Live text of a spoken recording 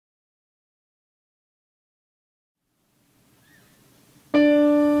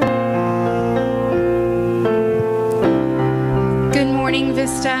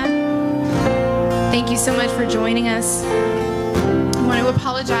Krista. Thank you so much for joining us. I want to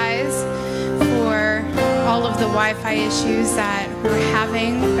apologize for all of the Wi-Fi issues that we're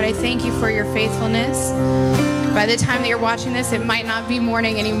having, but I thank you for your faithfulness. By the time that you're watching this, it might not be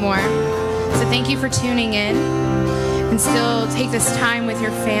morning anymore. So thank you for tuning in, and still take this time with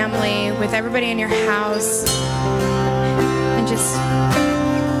your family, with everybody in your house, and just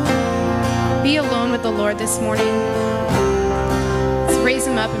be alone with the Lord this morning. Let's raise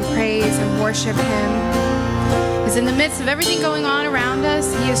him up and praise and worship him. Because in the midst of everything going on around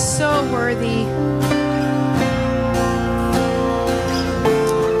us, he is so worthy.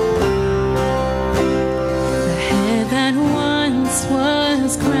 The head that once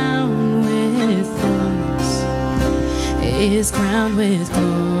was crowned with thorns is crowned with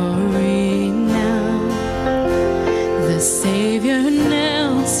glory now. The Savior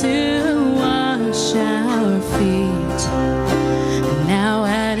knelt to wash our feet, and now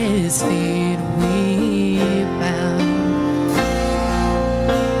at his feet we bow.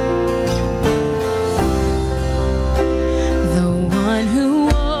 The one who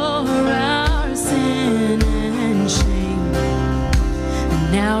wore our sin and shame,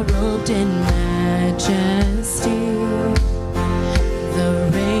 now robed in majesty, the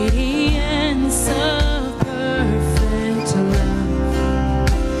radiance of perfect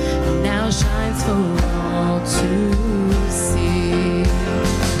love now shines for all to see.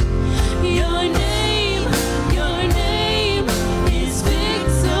 Your name is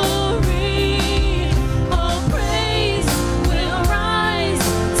victory. All praise will rise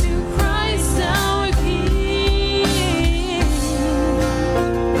to Christ our King.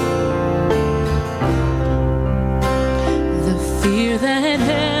 The fear that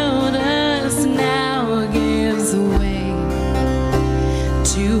held us now gives way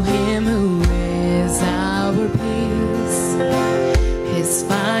to him who is our peace. His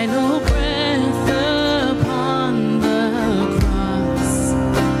final breath upon the cross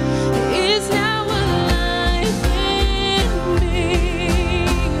is now alive in me.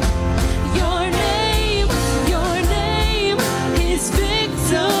 Your name is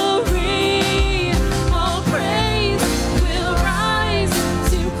victory. All praise will rise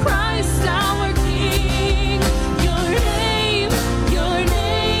to Christ our King. Your name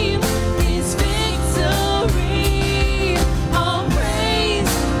is victory. All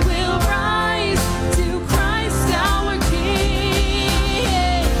praise will rise to Christ our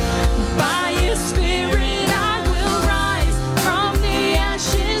King. By his Spirit I will rise from the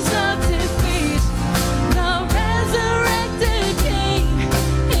ashes of defeat. The resurrected King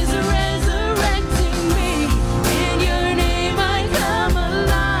is resurrecting me. In your name I come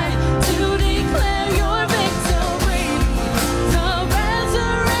alive to declare your victory. The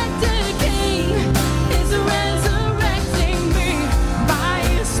resurrected King is resurrecting me. By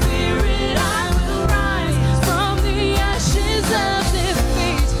his Spirit I will rise from the ashes of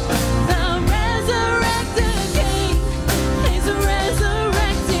defeat. The resurrected King is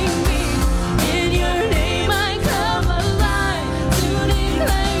resurrecting me. In your name I come alive to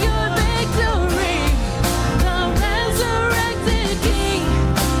declare your victory. The resurrected King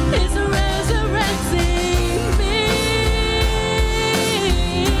is resurrecting me.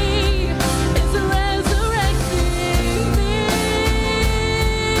 Is resurrecting me.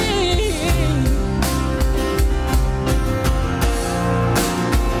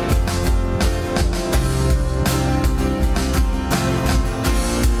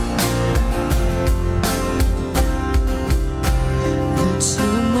 The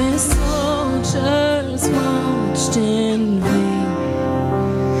tomb where soldiers watched in vain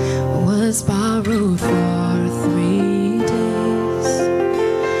was borrowed for 3 days.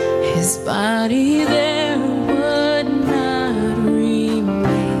 His body there would not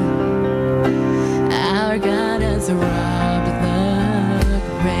remain. Our God has robbed the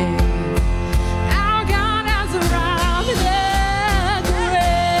grave. Our God has robbed the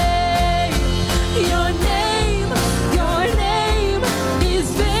grave. Your name is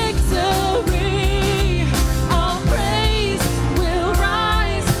victory. All praise will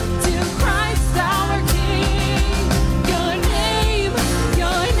rise to Christ our King. Your name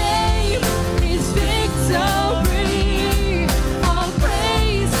is victory.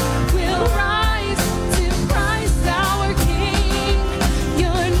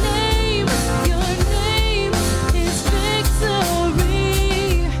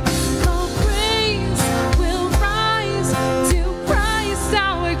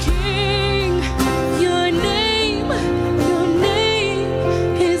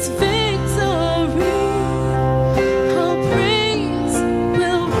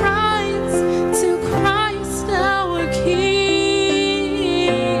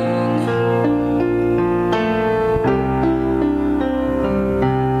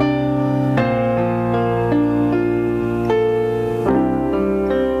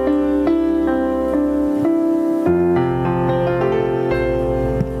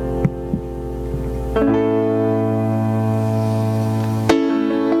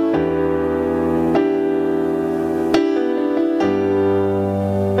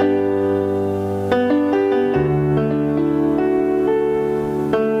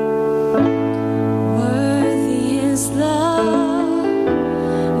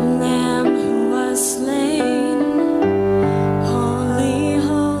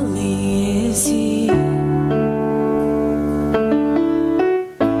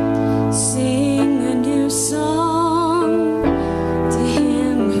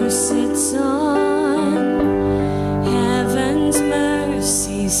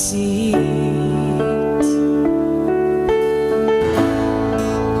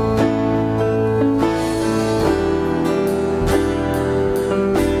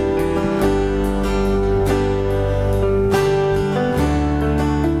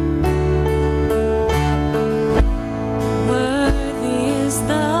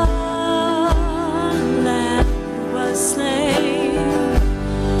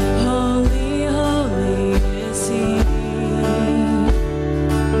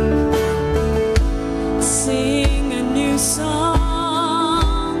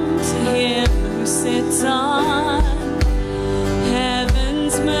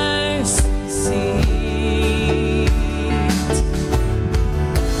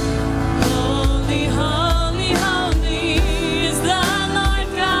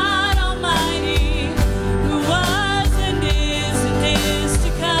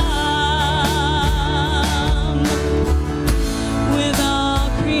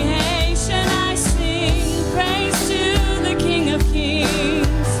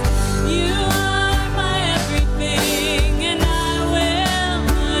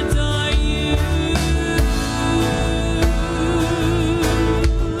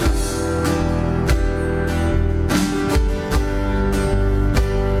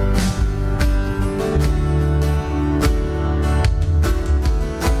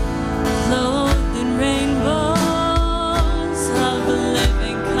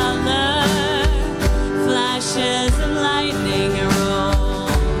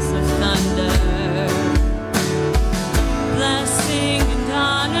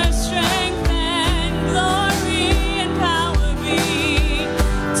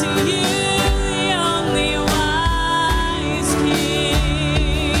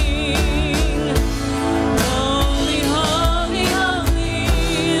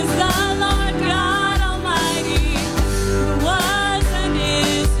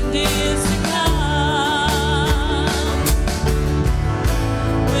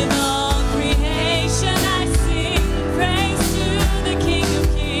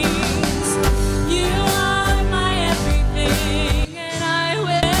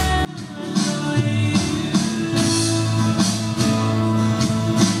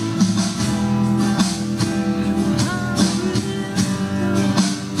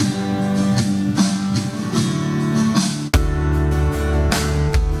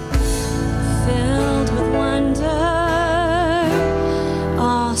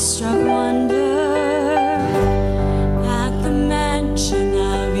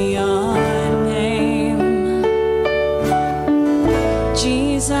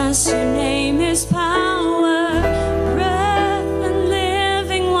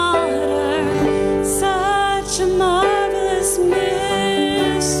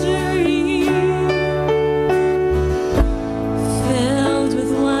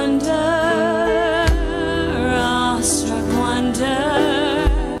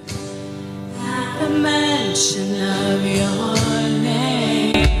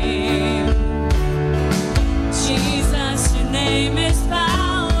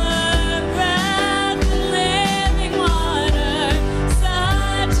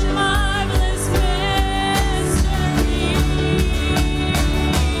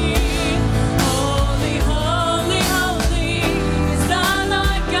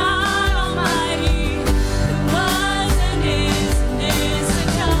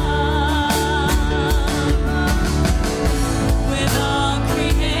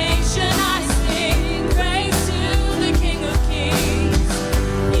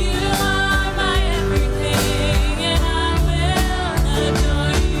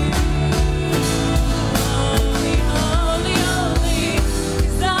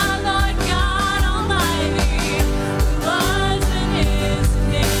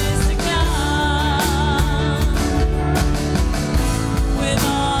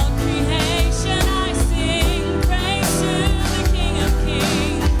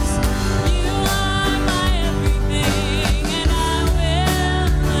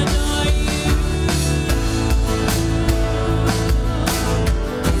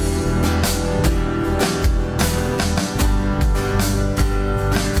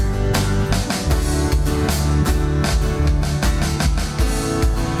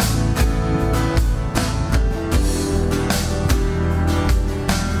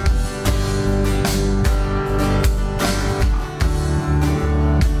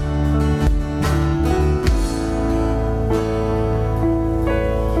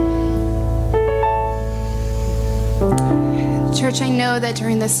 Church, I know that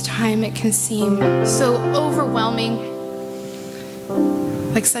during this time it can seem so overwhelming,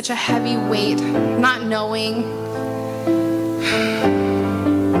 like such a heavy weight, not knowing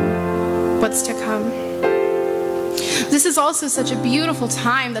what's to come. This is also such a beautiful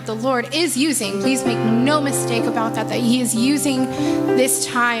time that the Lord is using. Please make no mistake about that He is using this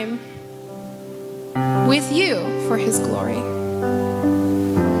time with you for His glory.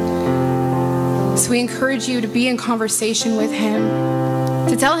 So we encourage you to be in conversation with Him,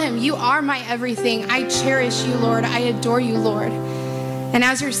 to tell Him, you are my everything. I cherish you, Lord. I adore you, Lord. And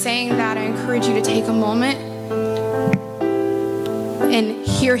as you're saying that, I encourage you to take a moment and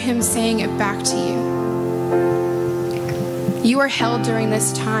hear Him saying it back to you. You are held during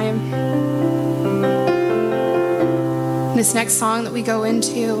this time. This next song that we go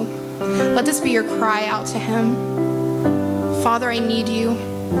into, let this be your cry out to Him. Father, I need you.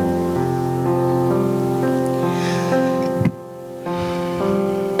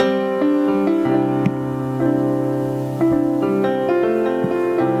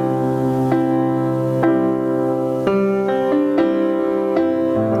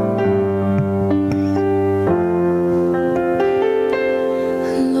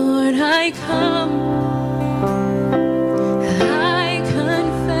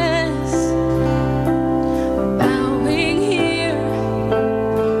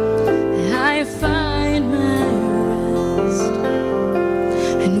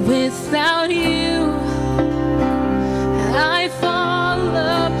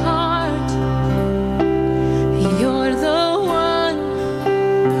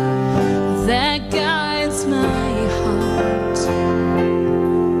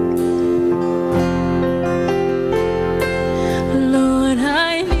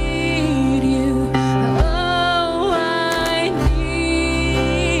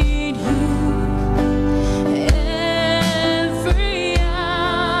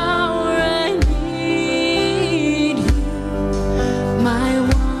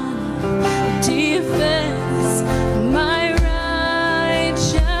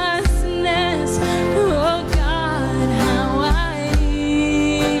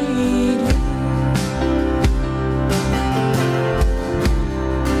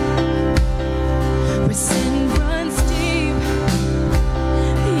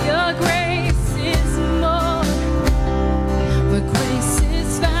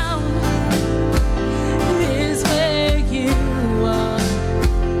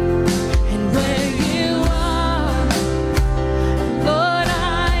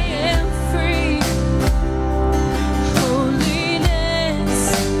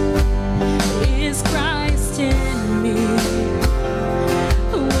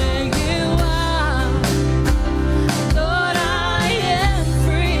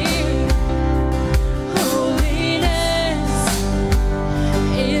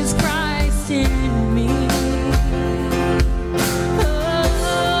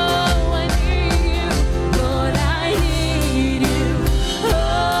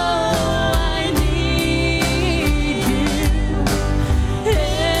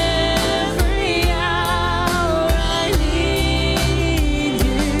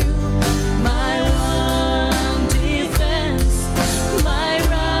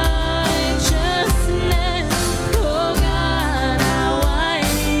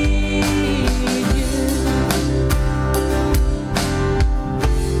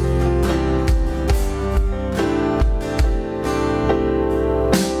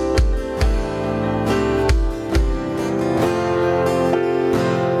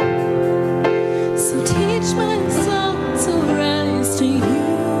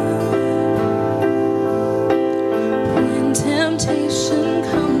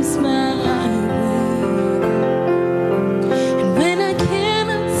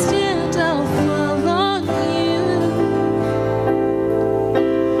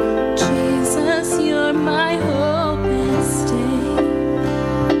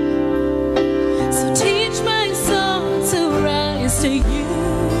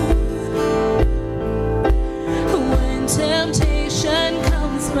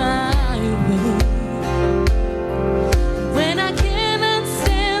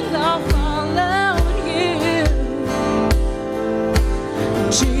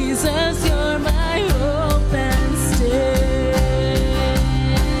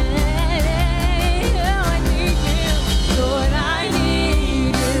 I need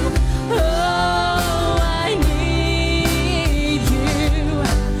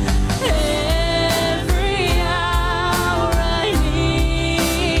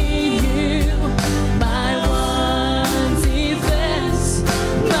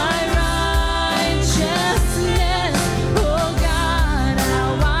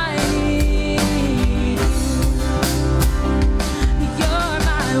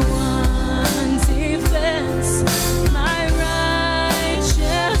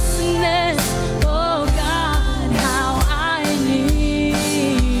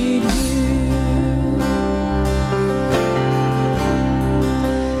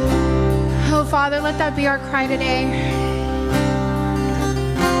Father, let that be our cry today.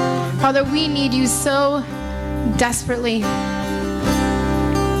 Father, we need you so desperately.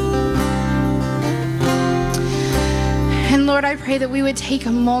 And Lord, I pray that we would take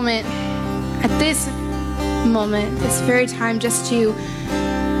a moment at this moment, this very time, just to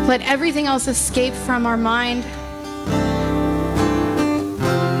let everything else escape from our mind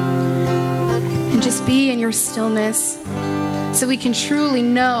and just be in your stillness so we can truly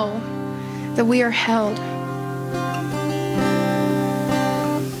know that we are held.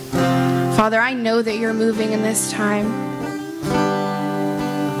 Father, I know that you're moving in this time.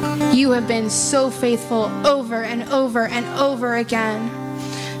 You have been so faithful over and over and over again.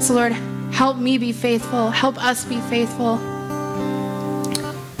 So Lord, help me be faithful. Help us be faithful.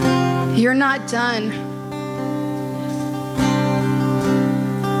 You're not done.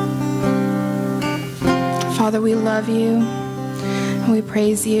 Father, we love you and we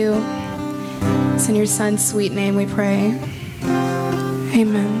praise you. It's in your Son's sweet name we pray.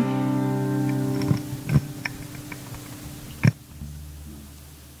 Amen.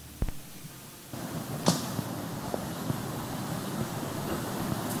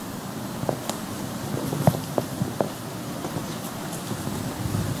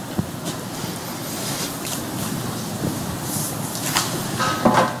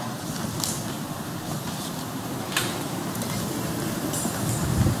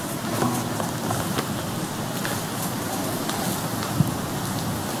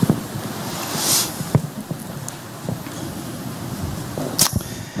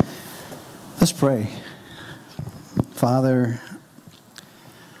 Let's pray. Father,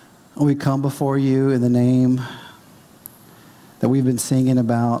 we come before you in the name that we've been singing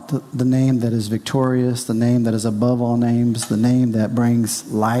about, the name that is victorious, the name that is above all names, the name that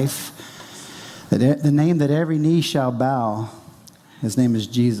brings life, the name that every knee shall bow. His name is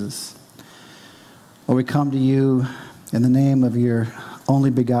Jesus. Lord, we come to you in the name of your only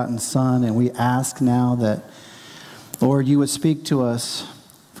begotten Son, and we ask now that, Lord, you would speak to us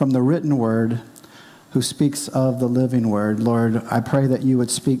from the written word, who speaks of the living word. Lord, I pray that you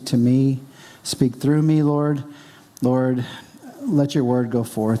would speak to me, speak through me, Lord. Lord, let your word go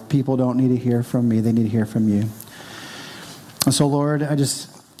forth. People don't need to hear from me. They need to hear from you. And so, Lord, I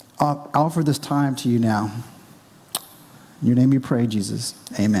just offer this time to you now. In your name we pray, Jesus.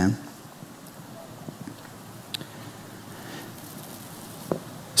 Amen.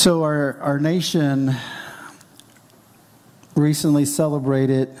 So our nation recently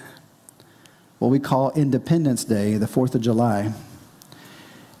celebrated what we call Independence Day, the 4th of July.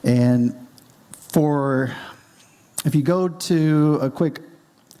 And if you go to a quick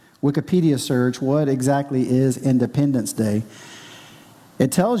Wikipedia search, what exactly is Independence Day?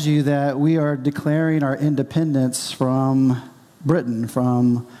 It tells you that we are declaring our independence from Britain,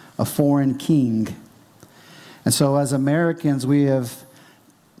 from a foreign king. And so as Americans, we have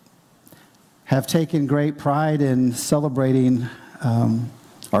taken great pride in celebrating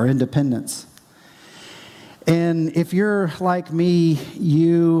our independence. And if you're like me,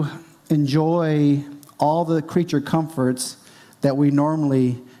 you enjoy all the creature comforts that we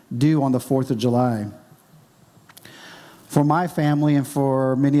normally do on the 4th of July. For my family and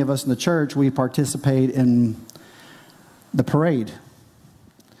for many of us in the church, we participate in the parade.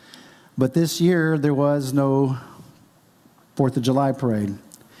 But this year, there was no 4th of July parade.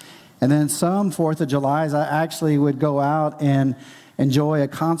 And then some 4th of Julys, I actually would go out and enjoy a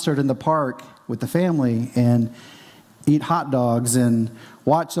concert in the park with the family and eat hot dogs and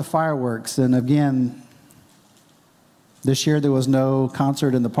watch the fireworks. And again, this year there was no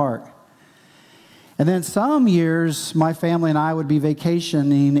concert in the park. And then some years, my family and I would be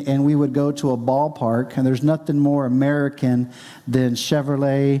vacationing and we would go to a ballpark. And there's nothing more American than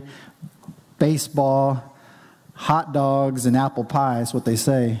Chevrolet, baseball, hot dogs, and apple pie is what they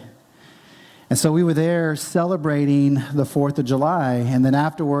say. And so we were there celebrating the 4th of July, and then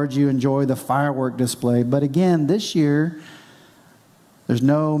afterwards you enjoy the firework display. But again, this year, there's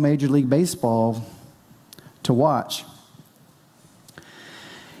no Major League Baseball to watch.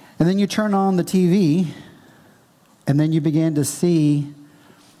 And then you turn on the TV, and then you begin to see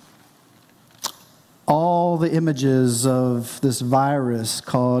all the images of this virus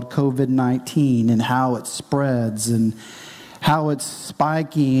called COVID-19 and how it spreads and how it's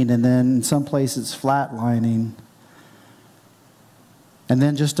spiking, and then in some places flatlining. And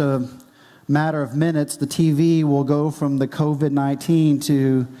then just a matter of minutes, the TV will go from the COVID-19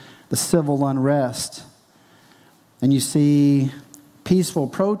 to the civil unrest. And you see peaceful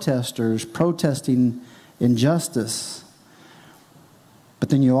protesters protesting injustice. But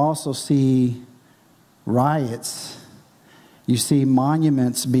then you also see riots. You see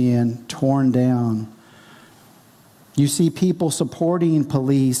monuments being torn torn down. You see people supporting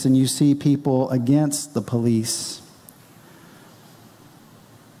police, and you see people against the police.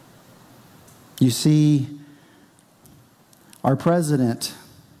 You see our president.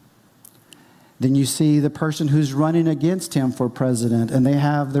 Then you see the person who's running against him for president, and they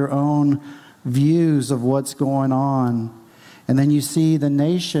have their own views of what's going on. And then you see the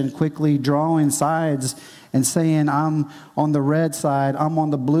nation quickly drawing sides and saying, I'm on the red side, I'm on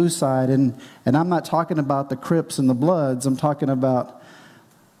the blue side. And I'm not talking about the Crips and the Bloods. I'm talking about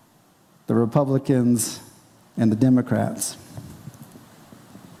the Republicans and the Democrats.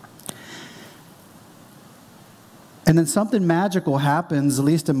 And then something magical happens, at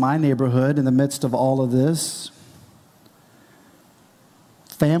least in my neighborhood, in the midst of all of this.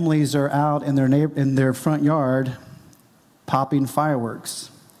 Families are out in their front yard popping fireworks.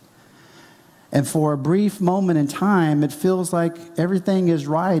 And for a brief moment in time, it feels like everything is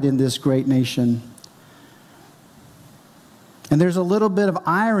right in this great nation. And there's a little bit of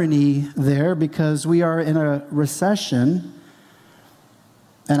irony there because we are in a recession,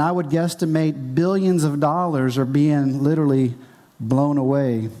 and I would guesstimate billions of dollars are being literally blown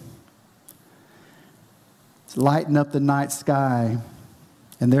away. It's lighting up the night sky,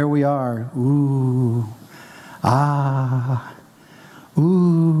 and there we are. Ooh, ah,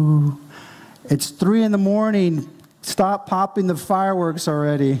 ooh. It's 3 a.m. Stop popping the fireworks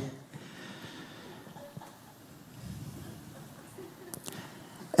already.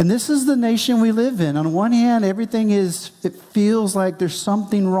 And this is the nation we live in. On one hand, it feels like there's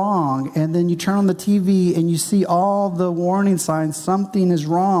something wrong. And then you turn on the TV and you see all the warning signs. Something is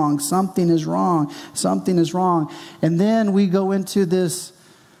wrong. Something is wrong. Something is wrong. And then we go into this,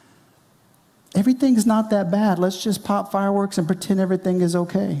 everything's not that bad. Let's just pop fireworks and pretend everything is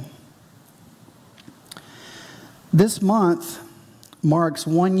okay. This month marks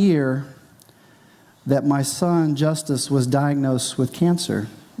 1 year that my son, Justice, was diagnosed with cancer.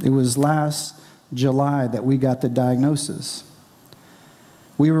 It was last July that we got the diagnosis.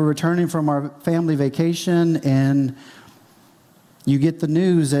 We were returning from our family vacation, and you get the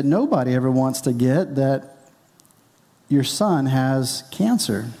news that nobody ever wants to get, that your son has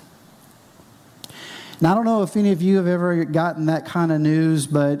cancer. Now, I don't know if any of you have ever gotten that kind of news,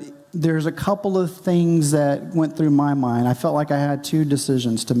 but there's a couple of things that went through my mind. I felt like I had 2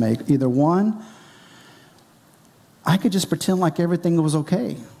 decisions to make. Either one, I could just pretend like everything was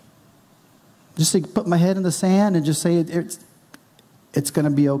okay. Just to put my head in the sand and just say it's going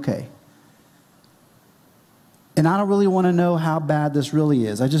to be okay. And I don't really want to know how bad this really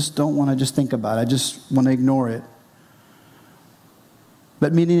is. I just don't want to just think about it. I just want to ignore it.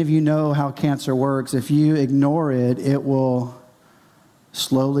 But many of you know how cancer works. If you ignore it, it will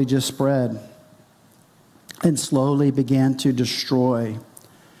slowly just spread and slowly began to destroy.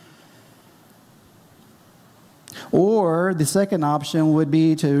 Or the second option would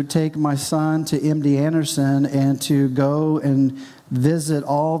be to take my son to MD Anderson and to go and visit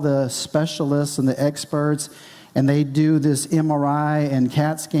all the specialists and the experts, and they do this MRI and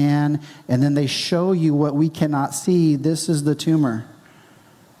CAT scan, and then they show you what we cannot see. This is the tumor.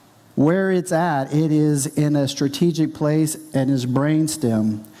 Where it's at, it is in a strategic place in his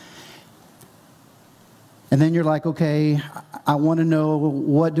brainstem. And then you're like, okay, I want to know,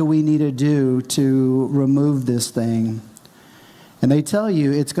 what do we need to do to remove this thing? And they tell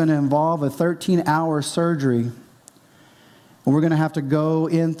you it's going to involve a 13-hour surgery. And we're going to have to go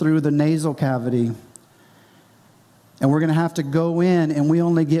in through the nasal cavity. And we're going to have to go in, and we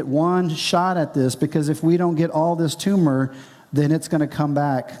only get 1 shot at this, because if we don't get all this tumor, then it's going to come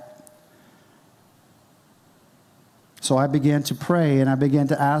back. So I began to pray, and I began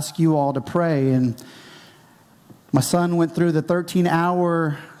to ask you all to pray. And my son went through the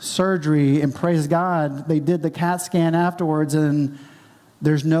 13-hour surgery, and praise God, they did the CAT scan afterwards, and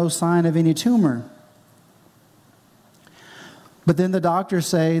there's no sign of any tumor. But then the doctors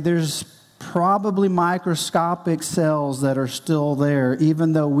say there's probably microscopic cells that are still there.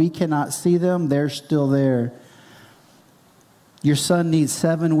 Even though we cannot see them, they're still there. Your son needs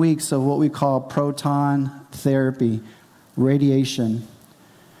 7 weeks of what we call proton therapy, radiation.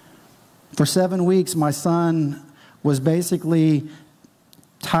 For 7 weeks, my son was basically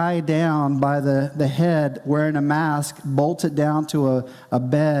tied down by the head, wearing a mask, bolted down to a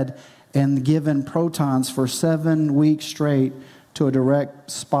bed, and given protons for 7 weeks straight to a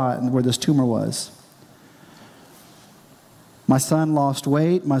direct spot where this tumor was. My son lost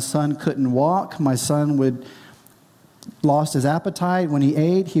weight. My son couldn't walk. My son lost his appetite. When he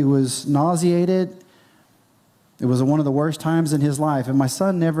ate, he was nauseated. It was one of the worst times in his life, and my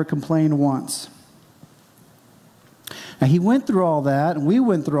son never complained once. Now, he went through all that, and we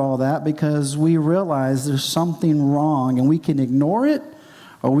went through all that because we realized there's something wrong, and we can ignore it,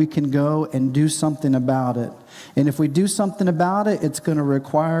 or we can go and do something about it. And if we do something about it, it's going to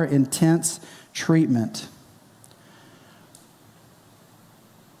require intense treatment.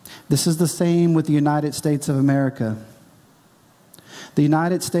 This is the same with the United States of America. The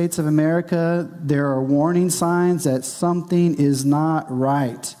United States of America, there are warning signs that something is not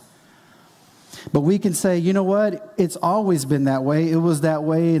right. But we can say, you know what? It's always been that way. It was that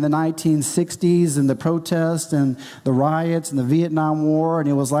way in the 1960s and the protests and the riots and the Vietnam War. And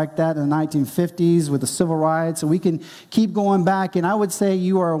it was like that in the 1950s with the civil rights. And we can keep going back. And I would say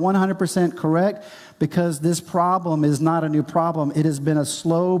you are 100% correct, because this problem is not a new problem. It has been a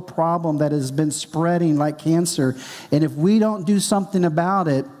slow problem that has been spreading like cancer. And if we don't do something about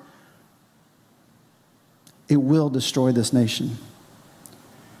it, it will destroy this nation.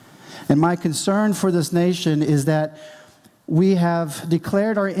 And my concern for this nation is that we have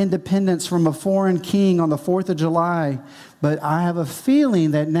declared our independence from a foreign king on the 4th of July, but I have a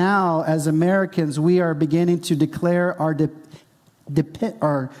feeling that now, as Americans, we are beginning to declare our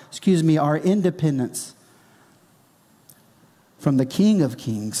independence from the King of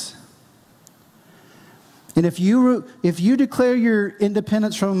Kings. And if you declare your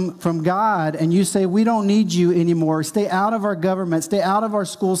independence from God and you say, we don't need you anymore, stay out of our government, stay out of our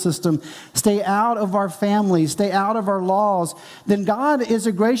school system, stay out of our families, stay out of our laws, then God is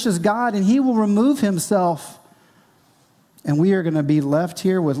a gracious God and he will remove himself. And we are going to be left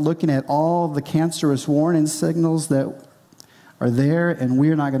here with looking at all the cancerous warning signals that are there, and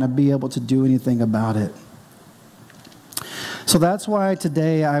we're not going to be able to do anything about it. So that's why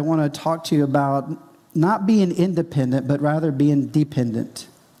today I want to talk to you about not being independent, but rather being dependent.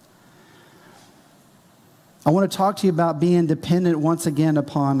 I want to talk to you about being dependent once again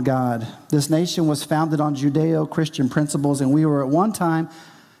upon God. This nation was founded on Judeo-Christian principles, and we were at one time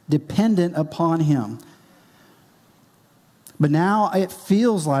dependent upon him. But now it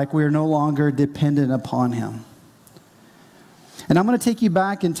feels like we're no longer dependent upon him. And I'm going to take you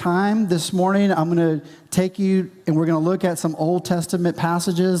back in time this morning. I'm going to take you, and we're going to look at some Old Testament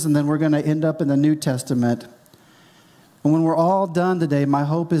passages, and then we're going to end up in the New Testament. And when we're all done today, my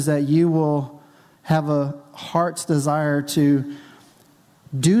hope is that you will have a heart's desire to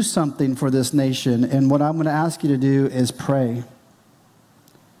do something for this nation. And what I'm going to ask you to do is pray.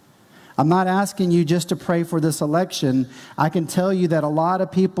 I'm not asking you just to pray for this election. I can tell you that a lot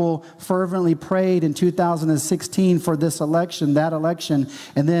of people fervently prayed in 2016 for this election, that election,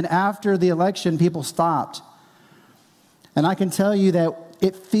 and then after the election, people stopped. And I can tell you that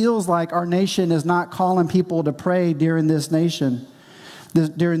it feels like our nation is not calling people to pray during this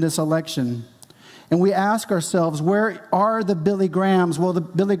during this election. And we ask ourselves, where are the Billy Grahams? Well, the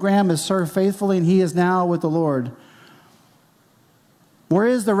Billy Graham has served faithfully, and he is now with the Lord. Where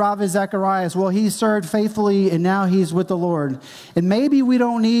is the Ravi Zacharias? Well, he served faithfully, and now he's with the Lord. And maybe we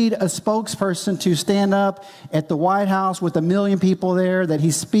don't need a spokesperson to stand up at the White House with 1 million people there that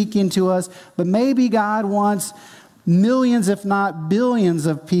he's speaking to us. But maybe God wants millions, if not billions,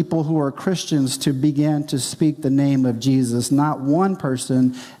 of people who are Christians to begin to speak the name of Jesus. Not one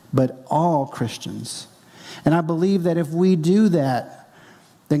person, but all Christians. And I believe that if we do that,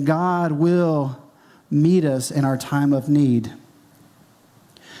 then God will meet us in our time of need.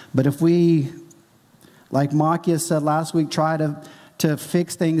 But if we, like Makia said last week, try to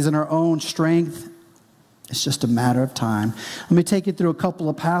fix things in our own strength, it's just a matter of time. Let me take you through a couple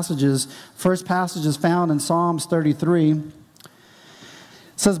of passages. First passage is found in Psalms 33. It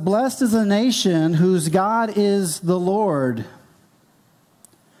says, "Blessed is the nation whose God is the Lord,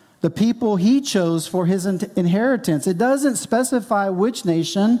 the people he chose for his inheritance." It doesn't specify which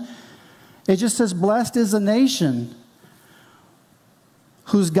nation. It just says, blessed is the nation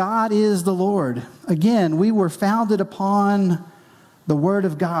whose God is the Lord. Again, we were founded upon the Word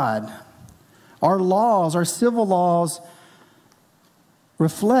of God. Our laws, our civil laws,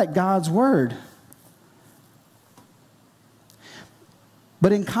 reflect God's Word.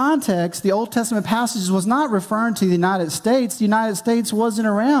 But in context, the Old Testament passages was not referring to the United States. The United States wasn't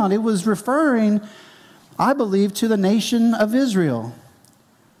around. It was referring, I believe, to the nation of Israel.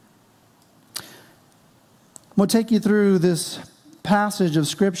 I'm going to take you through this passage of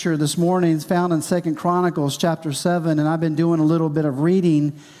Scripture this morning. It's found in 2 Chronicles chapter 7, and I've been doing a little bit of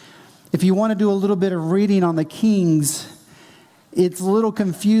reading. If you want to do a little bit of reading on the kings, it's a little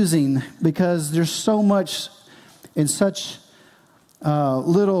confusing because there's so much in such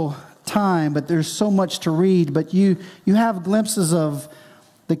little time, but there's so much to read. But you have glimpses of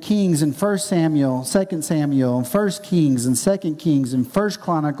the kings in 1 Samuel, 2 Samuel, and 1 Kings and 2 Kings and 1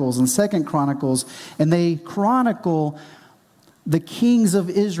 Chronicles and 2 Chronicles, and they chronicle the kings of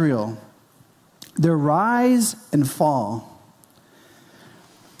Israel, their rise and fall.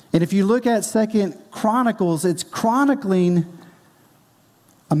 And if you look at 2 Chronicles, it's chronicling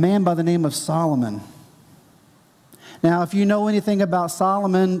a man by the name of Solomon. Now, if you know anything about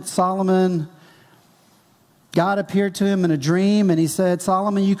Solomon, God appeared to him in a dream and he said,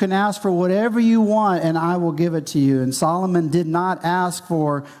 Solomon, you can ask for whatever you want and I will give it to you. And Solomon did not ask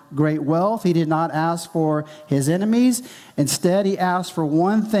for great wealth. He did not ask for his enemies. Instead, he asked for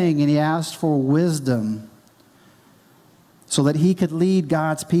one thing, and he asked for wisdom so that he could lead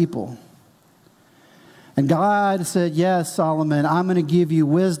God's people. And God said, yes, Solomon, I'm going to give you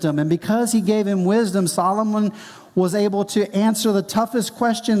wisdom. And because he gave him wisdom, Solomon was able to answer the toughest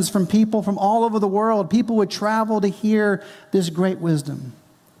questions from people from all over the world. People would travel to hear this great wisdom.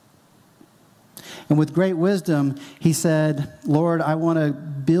 And with great wisdom, he said, Lord, I want to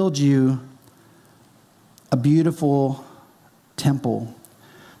build you a beautiful temple.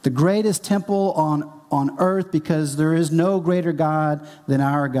 The greatest temple on earth, because there is no greater God than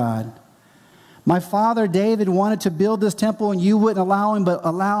our God. My father David wanted to build this temple and you wouldn't allow him, but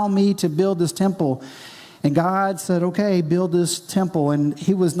allow me to build this temple. And God said, okay, build this temple. And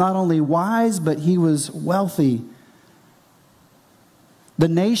he was not only wise, but he was wealthy. The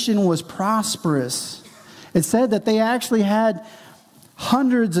nation was prosperous. It said that they actually had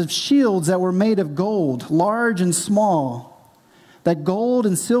hundreds of shields that were made of gold, large and small. That gold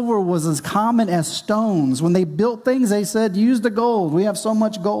and silver was as common as stones. When they built things, they said, use the gold. We have so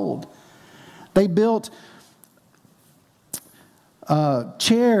much gold. They built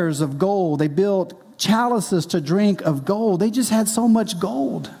chairs of gold. They built chalices to drink of gold. They just had so much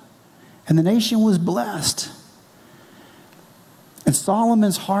gold. And the nation was blessed. And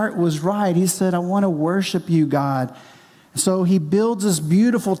Solomon's heart was right. He said, I want to worship you, God. So he builds this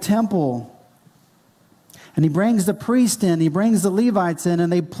beautiful temple. And he brings the priest in, he brings the Levites in,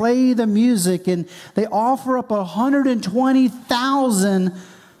 and they play the music, and they offer up 120,000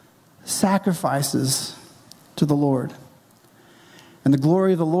 sacrifices to the Lord. And the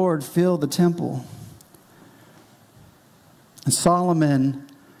glory of the Lord filled the temple. And Solomon,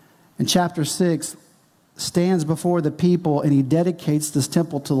 in chapter 6, stands before the people and he dedicates this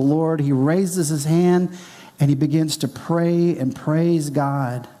temple to the Lord. He raises his hand and he begins to pray and praise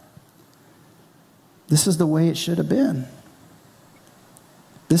God. This is the way it should have been.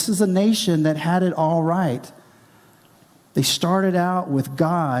 This is a nation that had it all right. They started out with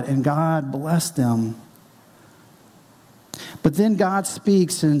God and God blessed them. But then God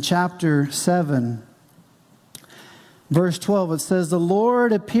speaks in chapter 7. Verse 12, it says, the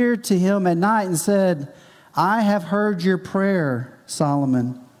Lord appeared to him at night and said, I have heard your prayer,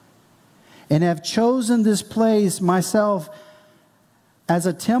 Solomon, and have chosen this place myself as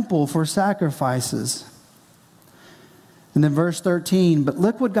a temple for sacrifices. And then verse 13, but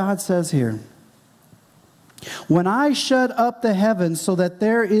look what God says here. When I shut up the heavens so that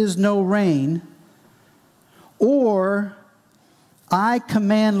there is no rain, or I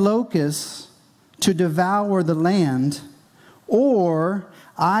command locusts to devour the land, or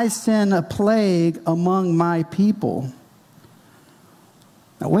I send a plague among my people.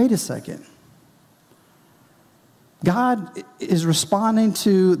 Now wait a second. God is responding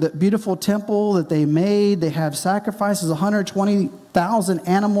to the beautiful temple that they made. They have sacrifices, 120,000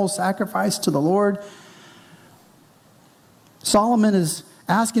 animals sacrificed to the Lord. Solomon is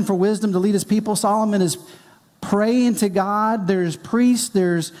asking for wisdom to lead his people. Solomon is praying to God. There's priests,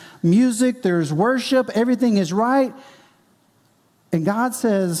 there's music, there's worship. Everything is right. And God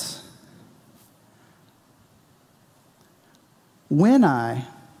says, when I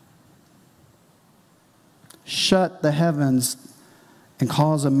shut the heavens and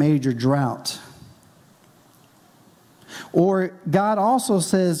cause a major drought. Or God also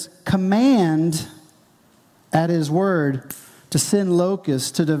says, command at his word to send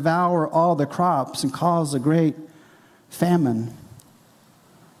locusts to devour all the crops and cause a great famine.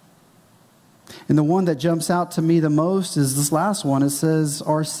 And the one that jumps out to me the most is this last one. It says,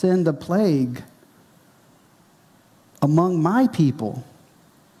 or send a plague among my people.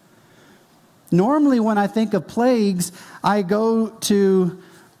 Normally when I think of plagues, I go to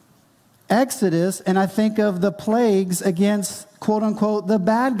Exodus and I think of the plagues against, quote unquote, the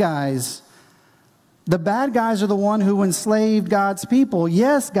bad guys. The bad guys are the one who enslaved God's people.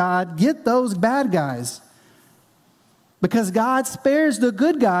 Yes, God, get those bad guys. Because God spares the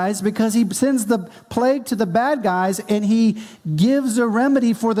good guys because he sends the plague to the bad guys and he gives a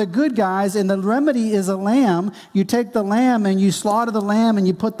remedy for the good guys, and the remedy is a lamb. You take the lamb and you slaughter the lamb and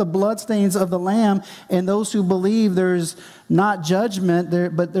you put the bloodstains of the lamb, and those who believe there's not judgment there,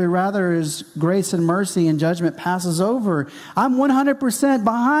 but there rather is grace and mercy, and judgment passes over. I'm 100%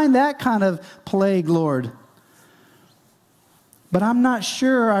 behind that kind of plague, Lord. But I'm not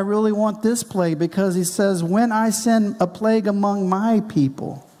sure I really want this plague, because he says, when I send a plague among my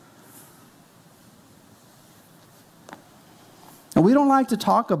people. And we don't like to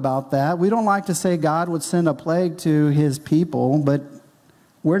talk about that. We don't like to say God would send a plague to his people, but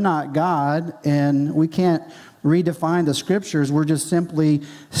we're not God, and we can't redefine the scriptures. We're just simply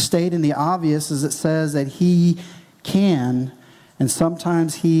stating the obvious, as it says that he can, and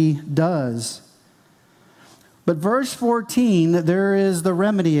sometimes he does. But verse 14, there is the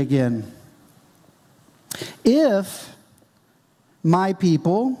remedy again. If my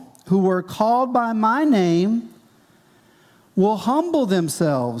people who were called by my name will humble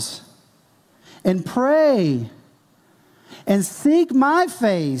themselves and pray and seek my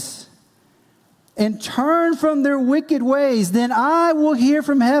face and turn from their wicked ways, then I will hear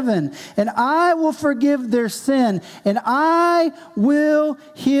from heaven, and I will forgive their sin, and I will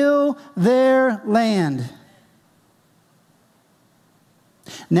heal their land.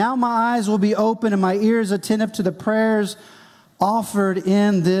 Now my eyes will be open and my ears attentive to the prayers offered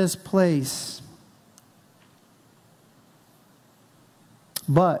in this place.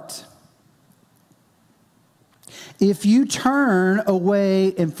 But if you turn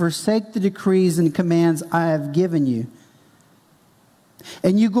away and forsake the decrees and commands I have given you,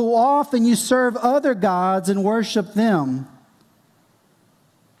 and you go off and you serve other gods and worship them,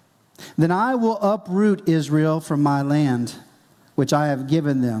 then I will uproot Israel from my land, which I have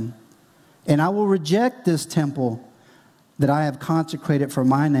given them, and I will reject this temple that I have consecrated for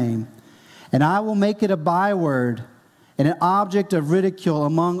my name, and I will make it a byword and an object of ridicule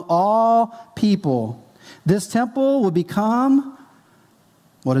among all people. This temple will become,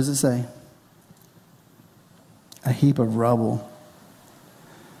 what does it say? A heap of rubble.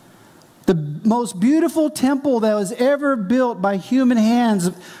 The most beautiful temple that was ever built by human hands,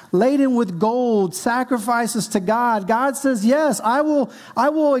 laden with gold, sacrifices to God. God says, yes, I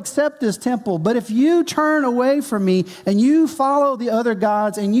will accept this temple. But if you turn away from me and you follow the other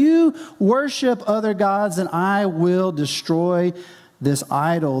gods and you worship other gods, then I will destroy this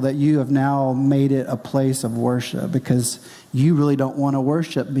idol that you have now made it a place of worship, because you really don't want to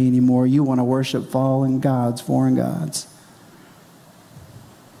worship me anymore. You want to worship fallen gods, foreign gods.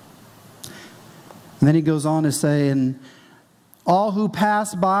 And then he goes on to say, and all who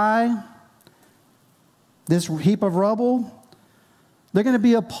pass by this heap of rubble, they're going to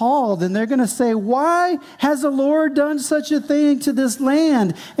be appalled, and they're going to say, why has the Lord done such a thing to this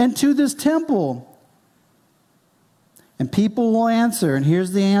land and to this temple? And people will answer, and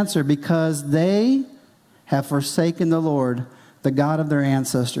here's the answer: because they have forsaken the Lord, the God of their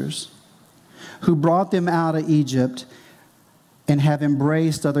ancestors, who brought them out of Egypt, and have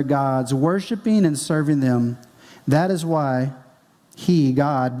embraced other gods, worshiping and serving them. That is why he,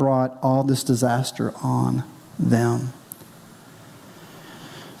 God, brought all this disaster on them.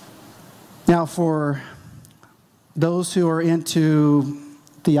 Now, for those who are into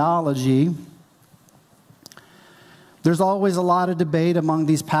theology, there's always a lot of debate among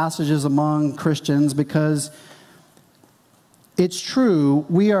these passages among Christians, because it's true,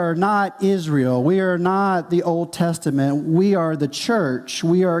 we are not Israel. We are not the Old Testament. We are the church.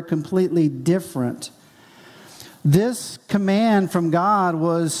 We are completely different. This command from God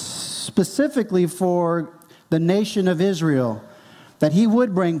was specifically for the nation of Israel, that he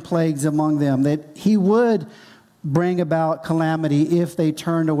would bring plagues among them, that he would bring about calamity if they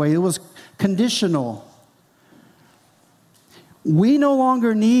turned away. It was conditional. We no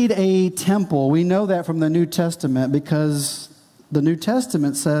longer need a temple. We know that from the New Testament, because the New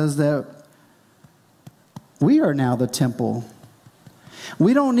Testament says that we are now the temple.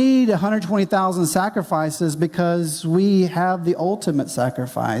 We don't need 120,000 sacrifices, because we have the ultimate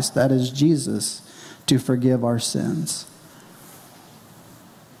sacrifice, that is Jesus, to forgive our sins.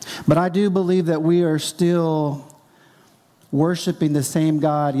 But I do believe that we are still worshiping the same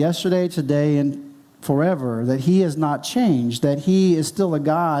God yesterday, today, and forever, that he has not changed, that he is still a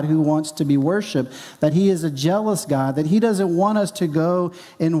God who wants to be worshiped, that he is a jealous God, that he doesn't want us to go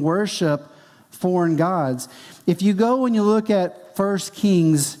and worship foreign gods. If you go and you look at 1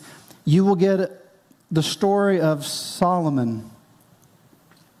 Kings, you will get the story of Solomon.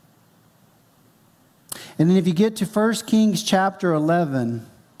 And then if you get to 1 Kings chapter 11,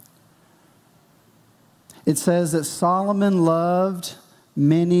 it says that Solomon loved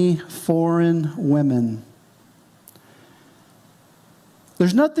many foreign women.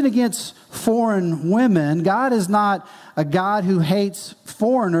 There's nothing against foreign women. God is not a God who hates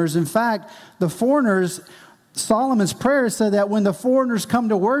foreigners. In fact, the foreigners, Solomon's prayer said that when the foreigners come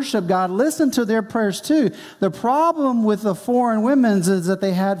to worship God, listen to their prayers too. The problem with the foreign women is that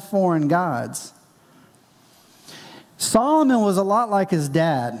they had foreign gods. Solomon was a lot like his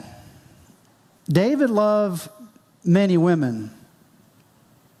dad. David loved many women.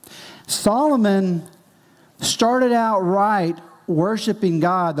 Solomon started out right worshiping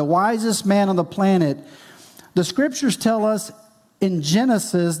God, the wisest man on the planet. The scriptures tell us in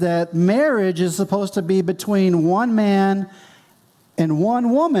Genesis that marriage is supposed to be between one man and one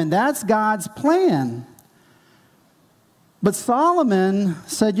woman. That's God's plan. But Solomon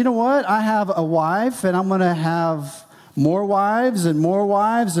said, you know what? I have a wife, and I'm going to have more wives and more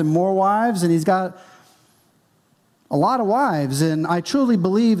wives and more wives. And he's got a lot of wives. And I truly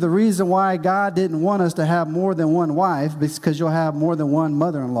believe the reason why God didn't want us to have more than one wife is because you'll have more than one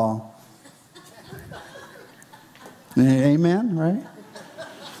mother-in-law. Amen, right?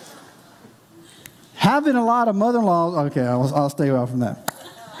 Having a lot of mother-in-laws, okay, I'll stay away from that.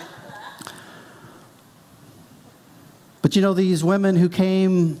 But you know, these women who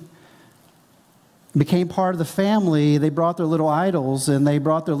became part of the family, they brought their little idols and they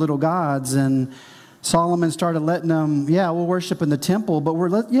brought their little gods, and Solomon started letting them, we'll worship in the temple, but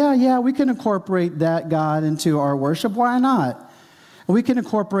we can incorporate that God into our worship. Why not? We can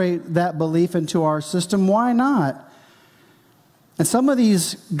incorporate that belief into our system. Why not? And some of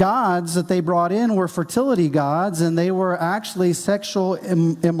these gods that they brought in were fertility gods, and they were actually sexual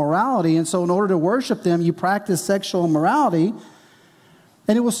immorality. And so in order to worship them, you practice sexual immorality,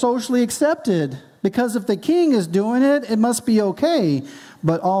 and it was socially accepted. Because if the king is doing it, it must be okay.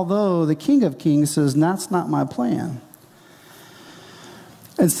 But although the King of Kings says, that's not my plan.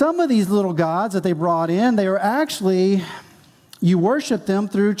 And some of these little gods that they brought in, they were actually, you worship them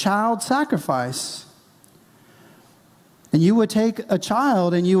through child sacrifice. And you would take a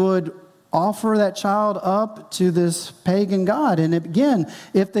child and you would offer that child up to this pagan god. And again,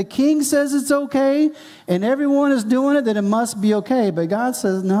 if the king says it's okay and everyone is doing it, then it must be okay. But God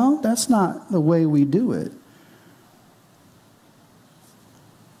says, no, that's not the way we do it.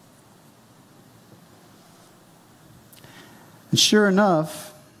 And sure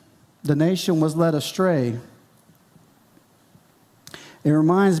enough, the nation was led astray. It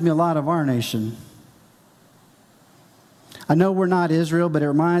reminds me a lot of our nation. I know we're not Israel, but it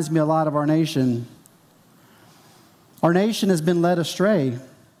reminds me a lot of our nation. Our nation has been led astray.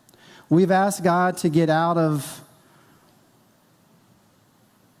 We've asked God to get out of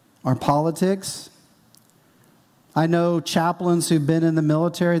our politics. I know chaplains who've been in the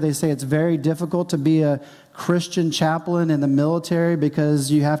military, they say it's very difficult to be a Christian chaplain in the military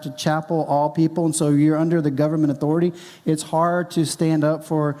because you have to chapel all people, and so you're under the government authority. It's hard to stand up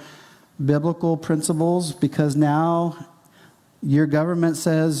for biblical principles because now your government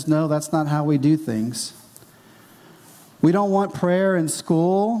says, no, that's not how we do things. We don't want prayer in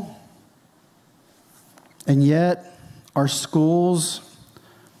school, and yet our schools,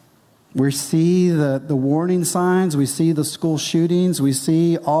 we see the warning signs, we see the school shootings, we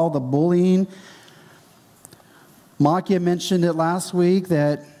see all the bullying. Makia mentioned it last week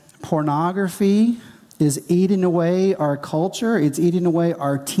that pornography is eating away our culture. It's eating away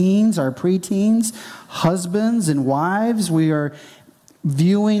our teens, our preteens, husbands and wives. We are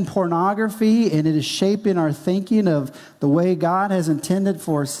viewing pornography, and it is shaping our thinking of the way God has intended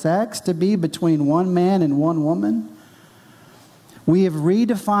for sex to be between one man and one woman. We have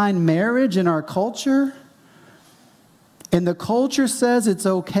redefined marriage in our culture, and the culture says it's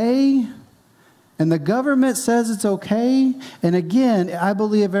okay, and the government says it's okay. And again, I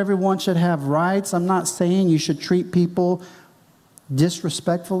believe everyone should have rights. I'm not saying you should treat people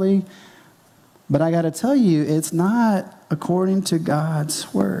disrespectfully, but I got to tell you, it's not according to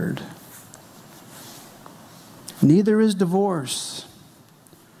God's word. Neither is divorce.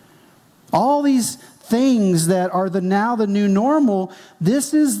 All these things that are now the new normal,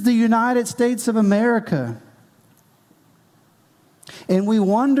 this is the United States of America. And we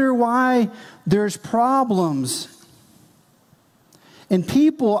wonder why there's problems. And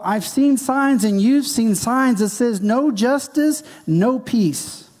people, I've seen signs and you've seen signs that says no justice, no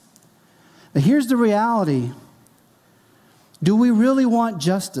peace. But here's the reality. Do we really want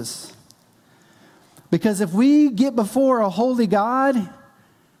justice? Because if we get before a holy God,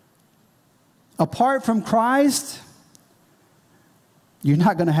 apart from Christ, you're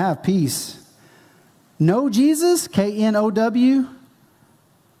not going to have peace. Know Jesus, K-N-O-W,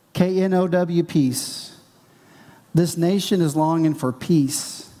 peace. This nation is longing for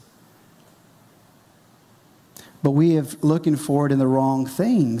peace. But we are looking for it in the wrong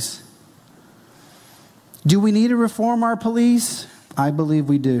things. Do we need to reform our police? I believe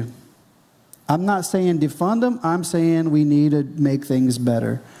we do. I'm not saying defund them. I'm saying we need to make things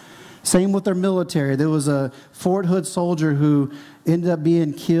better. Same with our military. There was a Fort Hood soldier who ended up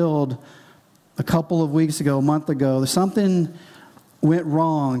being killed a couple of weeks ago, a month ago. Something went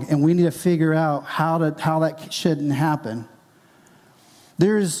wrong, and we need to figure out how that shouldn't happen.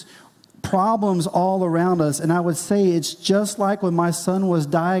 There's problems all around us, and I would say it's just like when my son was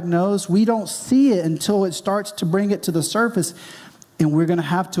diagnosed. We don't see it until it starts to bring it to the surface, and we're going to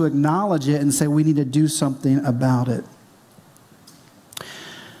have to acknowledge it and say we need to do something about it.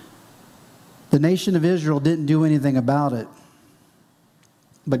 The nation of Israel didn't do anything about it,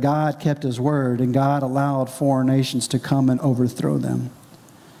 but God kept his word, and God allowed foreign nations to come and overthrow them.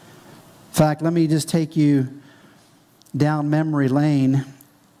 In fact, let me just take you down memory lane.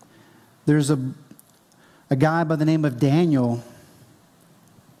 There's a guy by the name of Daniel.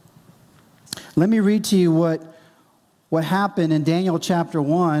 Let me read to you what happened in Daniel chapter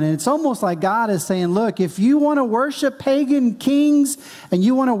 1. And it's almost like God is saying, look, if you want to worship pagan kings and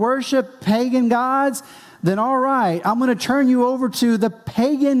you want to worship pagan gods, then all right, I'm going to turn you over to the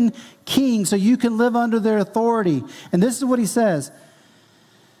pagan king so you can live under their authority. And this is what he says.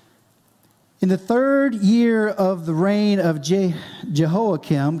 In the 3rd year of the reign of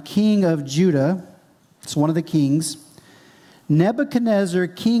Jehoiakim, king of Judah, it's one of the kings, Nebuchadnezzar,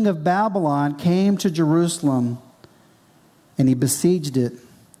 king of Babylon, came to Jerusalem, and he besieged it.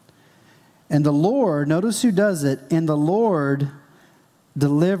 And the Lord, notice who does it, and the Lord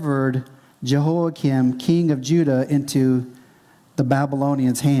delivered Jehoiakim, king of Judah, into the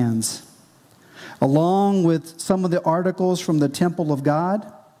Babylonians' hands, along with some of the articles from the temple of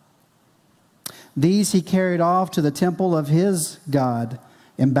God. These he carried off to the temple of his God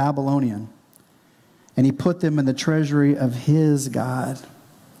in Babylonian, and he put them in the treasury of his God.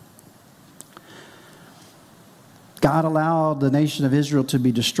 God allowed the nation of Israel to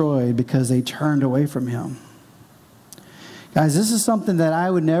be destroyed because they turned away from him. Guys, this is something that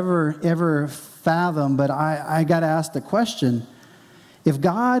I would never, ever fathom, but I got to ask the question. If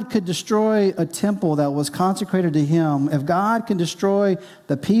God could destroy a temple that was consecrated to him, if God can destroy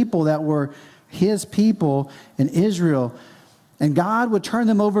the people that were his people in Israel, and God would turn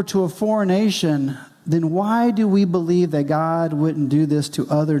them over to a foreign nation, then why do we believe that God wouldn't do this to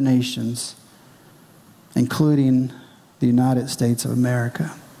other nations, including the United States of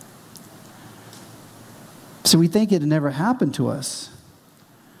America? So we think it never happened to us.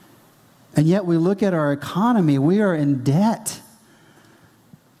 And yet we look at our economy, we are in debt.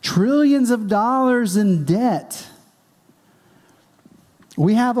 Trillions of dollars in debt.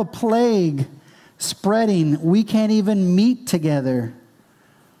 We have a plague spreading. We can't even meet together.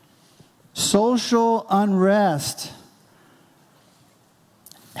 Social unrest.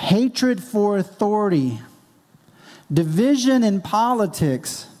 Hatred for authority. Division in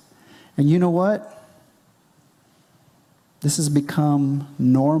politics. And you know what? This has become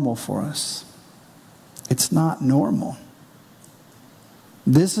normal for us. It's not normal.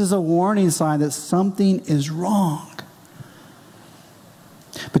 This is a warning sign that something is wrong.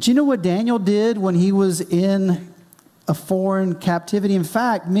 But you know what Daniel did when he was in a foreign captivity? In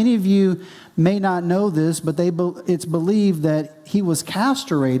fact, many of you may not know this, but it's believed that he was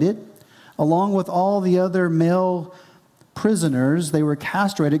castrated along with all the other male prisoners. They were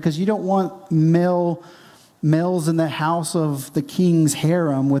castrated because you don't want males in the house of the king's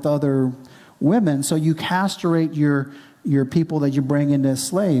harem with other women. So you castrate your people that you bring in as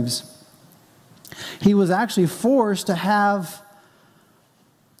slaves. He was actually forced to have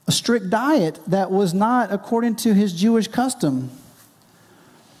a strict diet that was not according to his Jewish custom.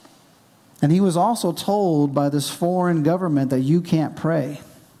 And he was also told by this foreign government that you can't pray.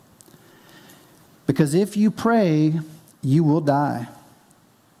 Because if you pray, you will die.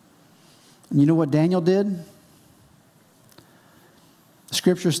 And you know what Daniel did? The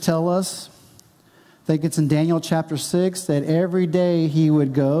scriptures tell us, I think it's in Daniel chapter 6, that every day he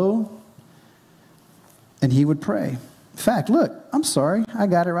would go and he would pray. In fact, look, I'm sorry, I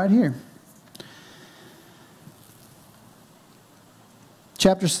got it right here.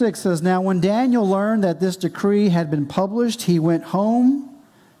 Chapter 6 says, now when Daniel learned that this decree had been published, he went home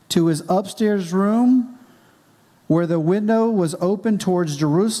to his upstairs room where the window was open towards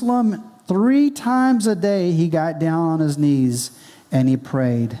Jerusalem. 3 times a day he got down on his knees and he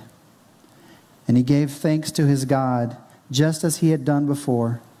prayed. And he gave thanks to his God, just as he had done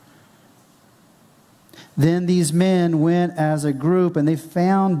before. Then these men went as a group and they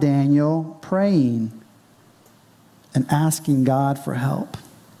found Daniel praying. and asking God for help.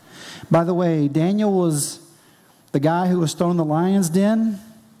 By the way, Daniel was the guy who was thrown in the lion's den.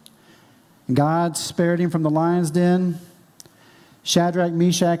 And God spared him from the lion's den. Shadrach,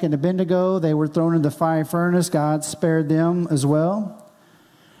 Meshach, and Abednego, they were thrown into the fiery furnace. God spared them as well.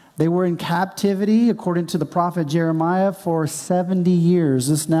 They were in captivity, according to the prophet Jeremiah, for 70 years.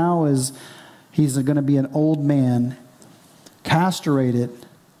 This now is, he's going to be an old man, castrated,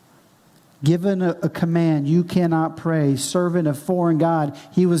 given a command, you cannot pray, serving a foreign god.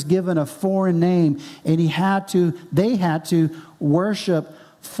 He was given a foreign name, and they had to worship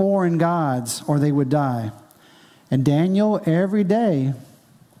foreign gods or they would die. And Daniel, every day,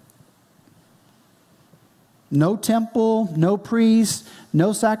 no temple, no priest,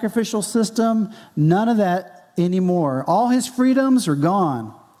 no sacrificial system, none of that anymore. All his freedoms are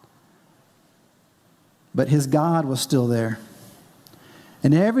gone. But his God was still there.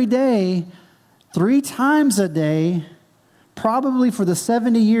 And every day, 3 times a day, probably for the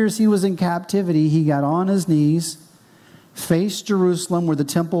 70 years he was in captivity, he got on his knees, faced Jerusalem where the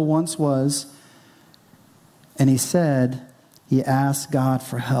temple once was, and he asked God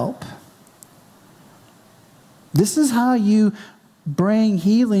for help. This is how you bring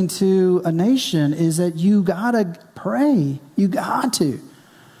healing to a nation, is that you got to pray. You got to.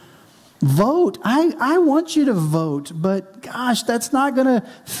 Vote. I want you to vote, but gosh, that's not going to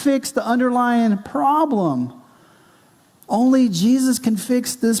fix the underlying problem. Only Jesus can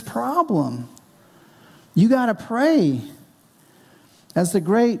fix this problem. You got to pray. As the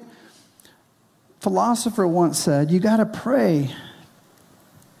great philosopher once said, you got to pray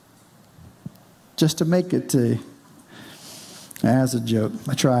just to make it to. As a joke,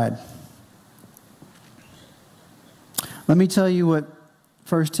 I tried. Let me tell you what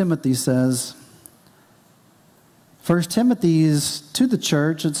 1 Timothy says. 1 Timothy is to the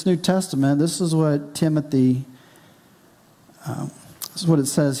church. It's New Testament. This is what Timothy, this is what it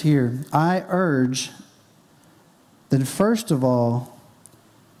says here. I urge that first of all,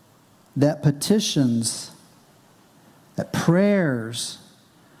 that petitions, that prayers,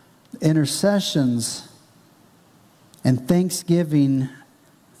 intercessions, and thanksgiving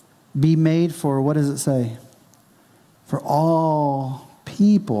be made for, what does it say? For all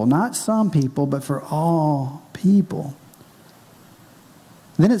people. Not some people, but for all people.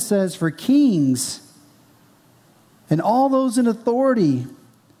 Then it says, for kings and all those in authority.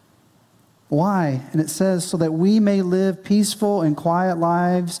 Why? And it says, so that we may live peaceful and quiet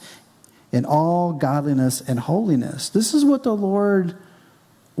lives in all godliness and holiness. This is what the Lord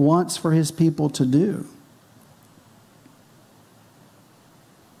wants for his people to do.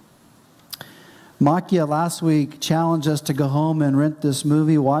 Makia last week challenged us to go home and rent this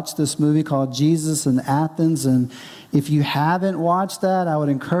movie, watch this movie called Jesus in Athens. And if you haven't watched that, I would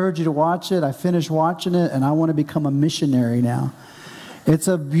encourage you to watch it. I finished watching it, and I want to become a missionary now. It's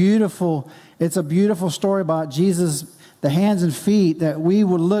a beautiful story about Jesus, the hands and feet, that we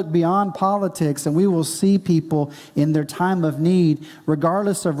will look beyond politics and we will see people in their time of need,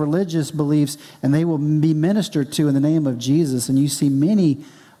 regardless of religious beliefs, and they will be ministered to in the name of Jesus. And you see many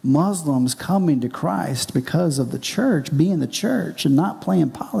Muslims coming to Christ because of the church, being the church and not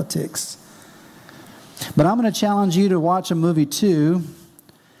playing politics. But I'm going to challenge you to watch a movie too.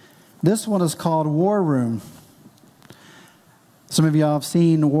 This one is called War Room. Some of y'all have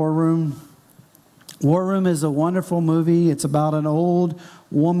seen War Room. War Room is a wonderful movie. It's about an old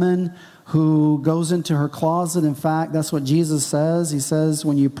woman who goes into her closet. In fact, that's what Jesus says. He says,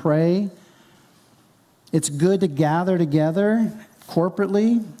 when you pray, it's good to gather together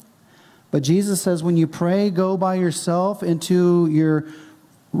corporately. But Jesus says, when you pray, go by yourself into your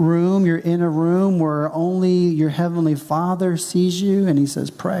room, your inner room where only your heavenly Father sees you. And he says,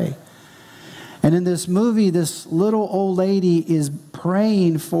 pray. And in this movie, this little old lady is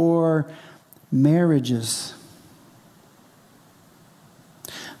praying for marriages.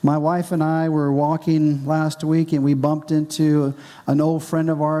 My wife and I were walking last week, and we bumped into an old friend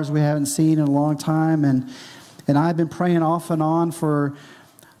of ours we haven't seen in a long time. And I've been praying off and on for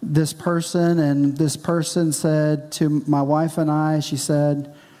this person, and this person said to my wife and I, she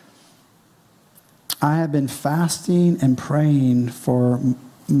said, I have been fasting and praying for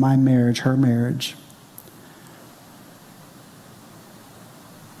my marriage, her marriage.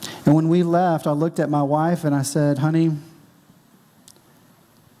 And when we left, I looked at my wife and I said, honey,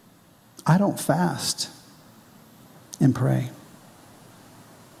 I don't fast and pray.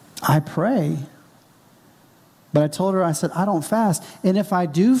 I pray. But I told her, I said, I don't fast. And if I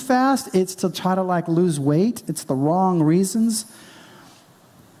do fast, it's to try to lose weight. It's the wrong reasons.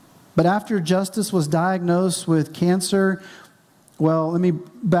 But after Justice was diagnosed with cancer, Well, let me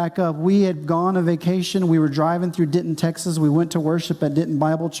back up. We had gone on vacation. We were driving through Denton, Texas. We went to worship at Denton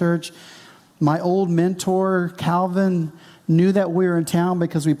Bible Church. My old mentor, Calvin, knew that we were in town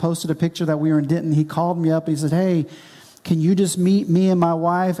because we posted a picture that we were in Denton. He called me up and he said, hey, can you just meet me and my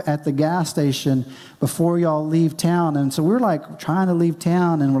wife at the gas station before y'all leave town? And so we're like trying to leave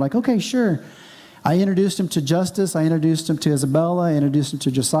town, and we're like, okay, sure. I introduced him to Justice. I introduced him to Isabella. I introduced him to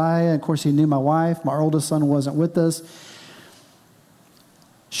Josiah. Of course, he knew my wife. My oldest son wasn't with us.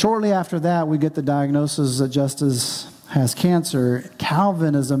 Shortly after that, we get the diagnosis that Justice has cancer.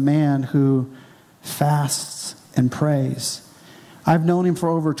 Calvin is a man who fasts and prays. I've known him for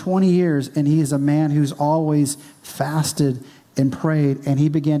over 20 years, and he is a man who's always fasted and prayed, and he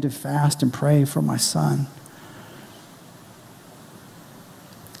began to fast and pray for my son.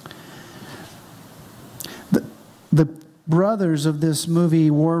 The brothers of this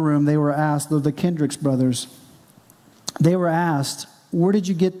movie, War Room, they were asked, the Kendricks brothers, they were asked, where did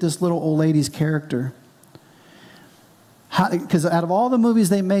you get this little old lady's character? Because out of all the movies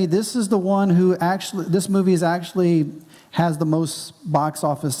they made, this is the one who actually, this movie is actually has the most box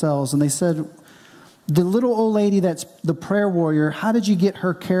office sales. And they said, the little old lady that's the prayer warrior, how did you get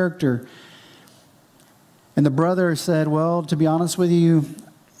her character? And the brother said, well, to be honest with you,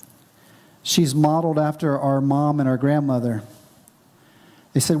 she's modeled after our mom and our grandmother.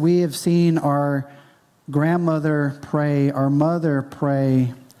 They said, we have seen our grandmother pray, our mother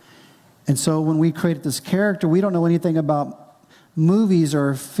pray. And so when we created this character, we don't know anything about movies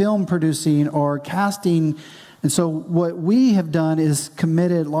or film producing or casting. And so what we have done is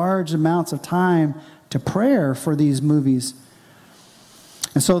committed large amounts of time to prayer for these movies.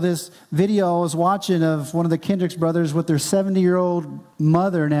 And so this video I was watching of one of the Kendricks brothers with their 70-year-old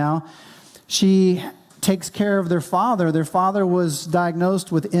mother now, she takes care of their father. Their father was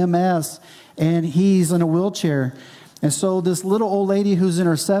diagnosed with MS, and he's in a wheelchair. And so this little old lady who's in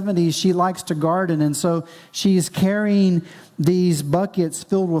her 70s, she likes to garden. And so she's carrying these buckets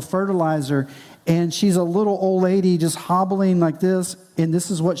filled with fertilizer. And she's a little old lady just hobbling like this. And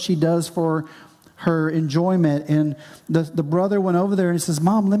this is what she does for her enjoyment. And the brother went over there and he says,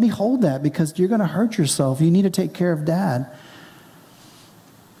 Mom, let me hold that because you're going to hurt yourself. You need to take care of Dad.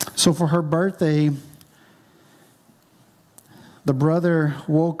 So for her birthday, the brother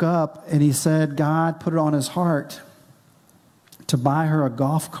woke up and he said God put it on his heart to buy her a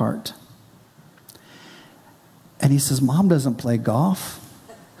golf cart. And he says, Mom doesn't play golf.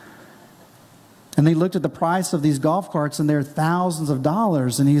 And they looked at the price of these golf carts, and they're thousands of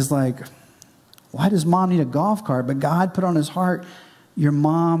dollars. And he's like, why does Mom need a golf cart? But God put on his heart, your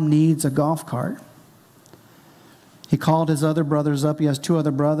mom needs a golf cart. He called his other brothers up. He has 2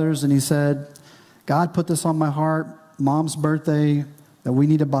 other brothers. And he said, God put this on my heart, Mom's birthday, that we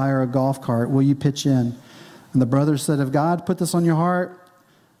need to buy her a golf cart. Will you pitch in? And the brothers said, if God put this on your heart,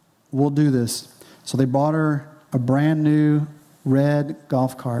 we'll do this. So they bought her a brand new red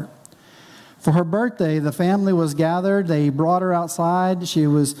golf cart. For her birthday, the family was gathered. They brought her outside. She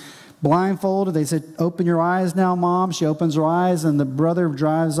was blindfolded. They said, open your eyes now, Mom. She opens her eyes, and the brother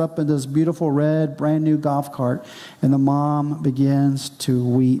drives up in this beautiful red, brand new golf cart. And the mom begins to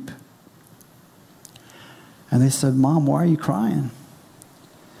weep. And they said, Mom, why are you crying?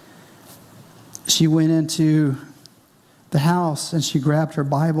 She went into the house and she grabbed her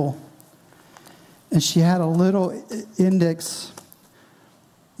Bible. And she had a little index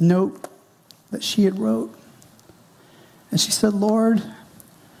note that she had wrote. And she said, Lord,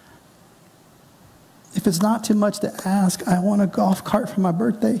 if it's not too much to ask, I want a golf cart for my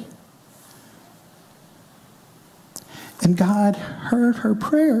birthday. And God heard her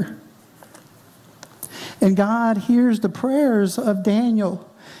prayer. And God hears the prayers of Daniel.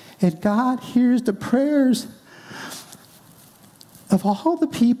 And God hears the prayers of all the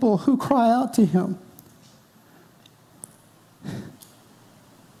people who cry out to him.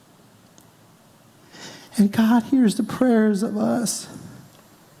 And God hears the prayers of us.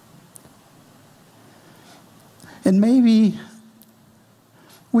 And maybe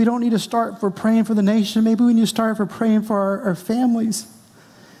we don't need to start for praying for the nation. Maybe we need to start for praying for our families.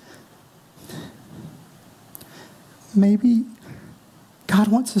 Maybe God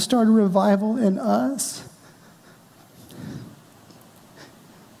wants to start a revival in us.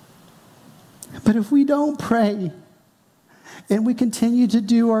 But if we don't pray and we continue to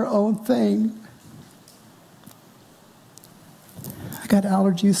do our own thing, I got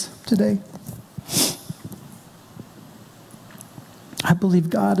allergies today. I believe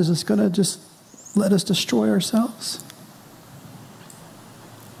God is just going to just let us destroy ourselves.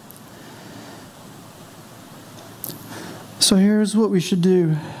 So here's what we should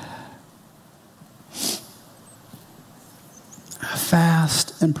do.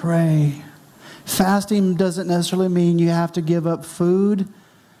 Fast and pray. Fasting doesn't necessarily mean you have to give up food.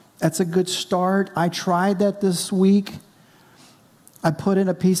 That's a good start. I tried that this week. I put in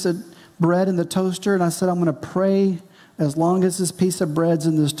a piece of bread in the toaster and I said, I'm going to pray as long as this piece of bread's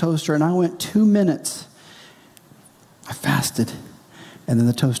in this toaster. And I went 2 minutes. I fasted. And then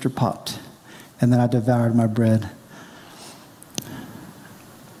the toaster popped. And then I devoured my bread.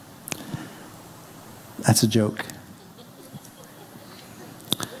 That's a joke.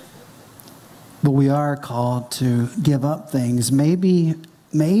 But we are called to give up things. Maybe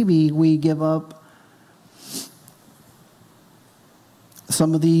we give up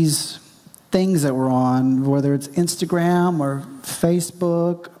some of these things that we're on, whether it's Instagram or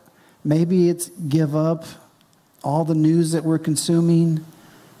Facebook. Maybe it's give up all the news that we're consuming.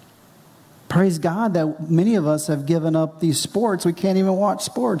 Praise God that many of us have given up these sports. We can't even watch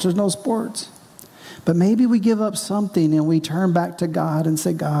sports. There's no sports. But maybe we give up something and we turn back to God and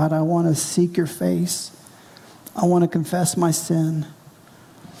say, God, I want to seek your face. I want to confess my sin.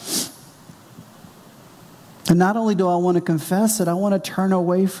 And not only do I want to confess it, I want to turn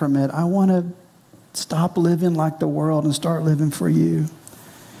away from it. I want to stop living like the world and start living for you.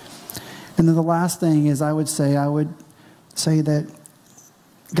 And then the last thing is I would say that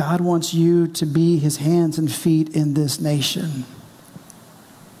God wants you to be his hands and feet in this nation,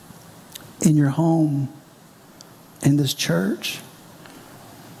 in your home, in this church.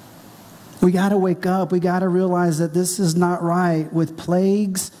 We got to wake up. We got to realize that this is not right. With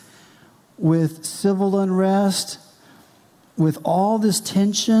plagues, with civil unrest, with all this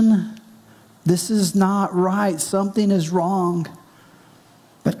tension, this is not right. Something is wrong.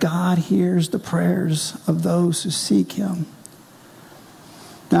 But God hears the prayers of those who seek him.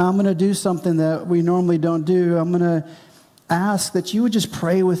 Now I'm going to do something that we normally don't do. I'm going to ask that you would just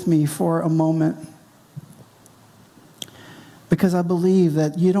pray with me for a moment. Because I believe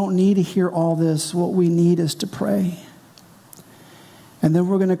that you don't need to hear all this. What we need is to pray. And then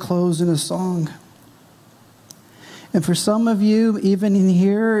we're going to close in a song. And for some of you, even in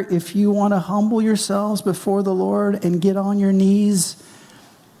here, if you want to humble yourselves before the Lord and get on your knees,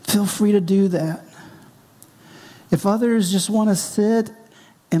 feel free to do that. If others just want to sit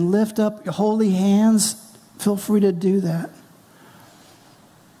and lift up your holy hands, feel free to do that.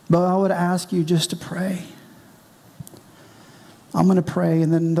 But I would ask you just to pray. I'm going to pray,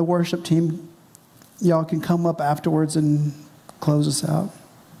 and then the worship team, y'all can come up afterwards and close us out.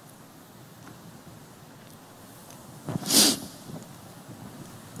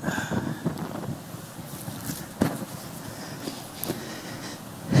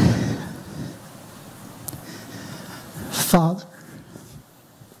 Father,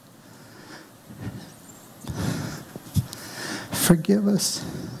 forgive us.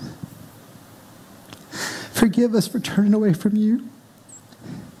 Forgive us for turning away from you.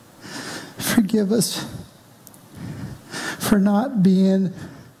 Forgive us for not being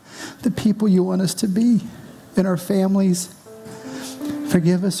the people you want us to be in our families.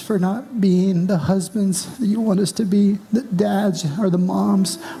 Forgive us for not being the husbands that you want us to be, the dads or the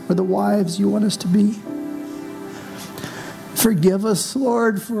moms or the wives you want us to be. Forgive us,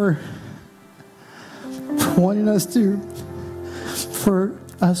 Lord, for wanting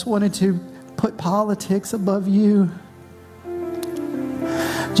to put politics above you.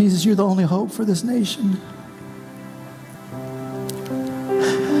 Jesus, you're the only hope for this nation.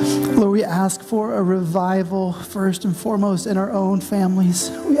 Lord, we ask for a revival first and foremost in our own families.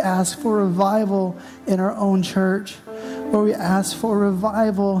 We ask for revival in our own church. Lord, we ask for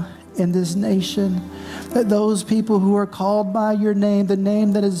revival in this nation. That those people who are called by your name, the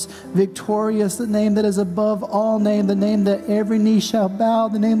name that is victorious, the name that is above all name, the name that every knee shall bow,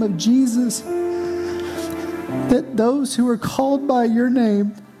 the name of Jesus, that those who are called by your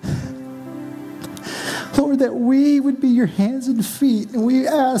name, Lord, that we would be your hands and feet, and we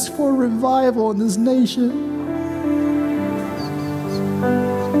ask for revival in this nation.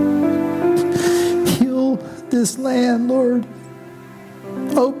 Heal this land, Lord.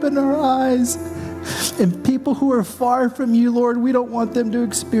 Open our eyes. And people who are far from you, Lord, we don't want them to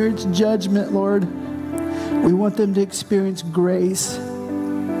experience judgment, Lord. We want them to experience grace.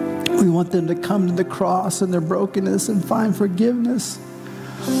 We want them to come to the cross in their brokenness and find forgiveness.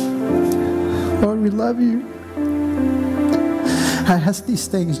 Lord, we love you. I ask these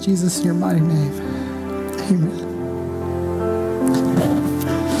things, Jesus, in your mighty name. Amen.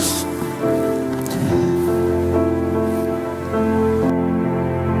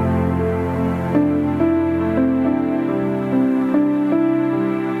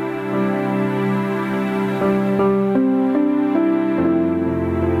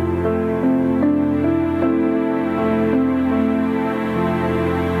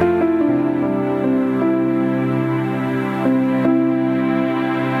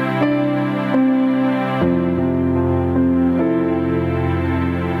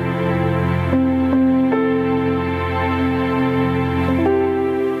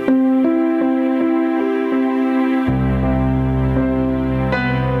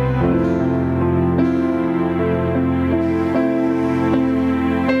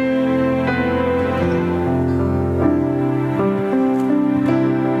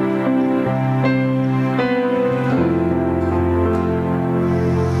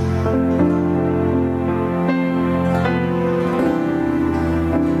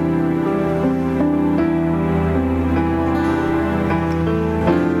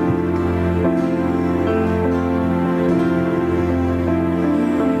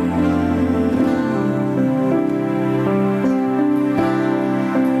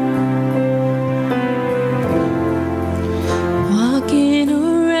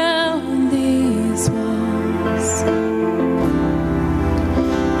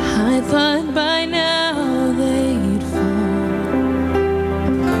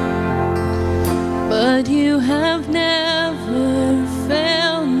 you have never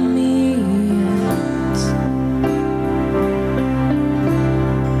failed me yet.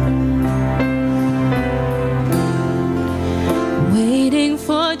 Waiting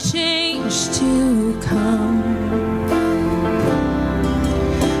for change to come,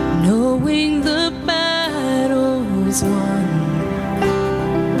 knowing the battle's won.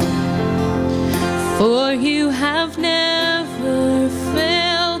 For you have never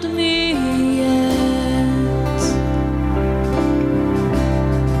failed me yet.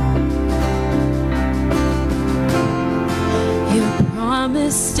 Your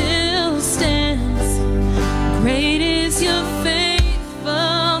promise still stands. Great is your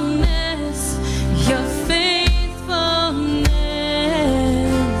faithfulness, your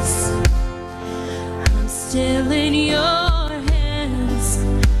faithfulness. I'm still in your hands.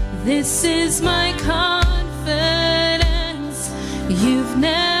 This is my confidence. You've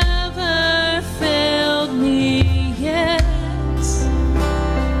never failed me yet.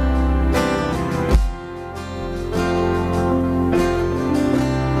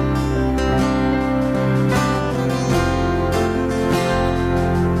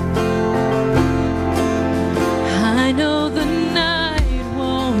 I know the night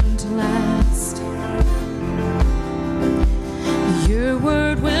won't last. Your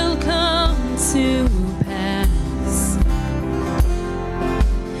word will come to pass.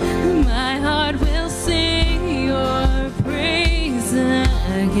 My heart will sing your praise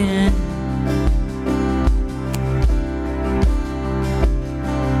again.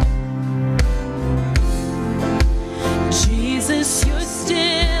 Jesus, you're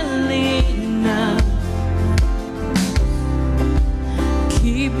still enough.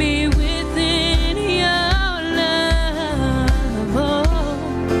 Keep me within your love.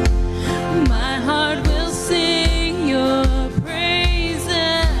 Oh, my heart will sing your praise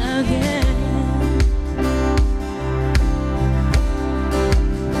again.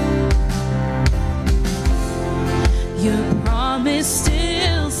 Your promise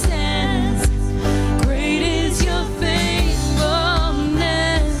still stands. Great is your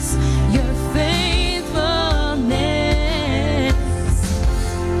faithfulness, your faithfulness.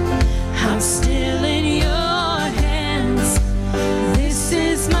 I'm still in your hands. This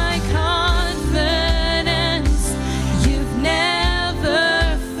is my confidence. You've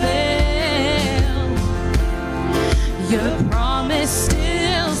never failed. Your promise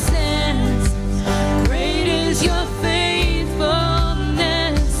still stands. Great is your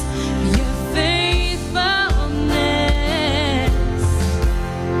faithfulness, your faithfulness.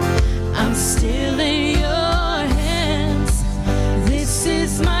 I'm still in your hands. This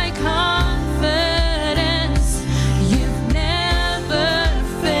is my confidence. You've never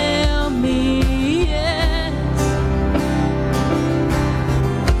failed me yet.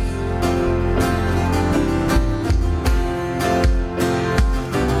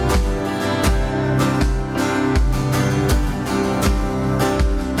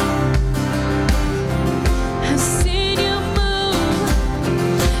 I've seen you move.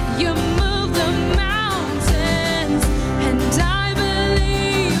 You move the mountains, and I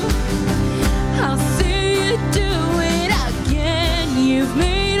believe I'll see you do it again. You've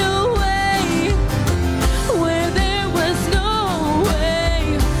made a way where there was no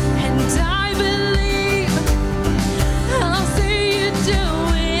way, and I believe I'll see you do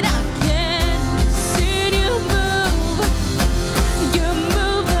it again. Seen you move. You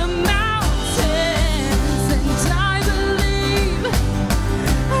move the mountains, and I believe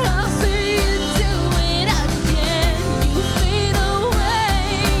I'll see you do it again. You made a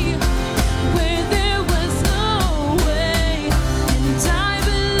way where there was no way, and I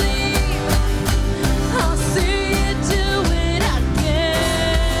believe I'll see you do it again.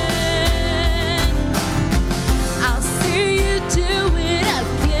 I'll see you do it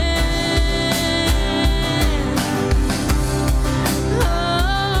again.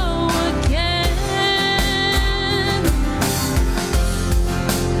 Oh, again.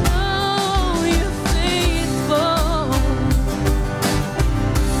 Oh, you're faithful.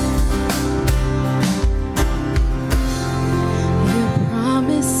 Your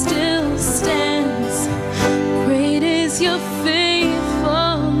promise still stands. Great is your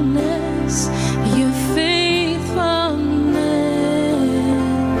faithfulness, your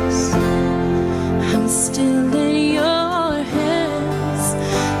faithfulness. I'm still in your hands.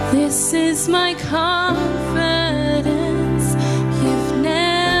 This is my confidence. You've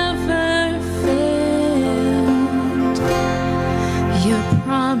never failed. Your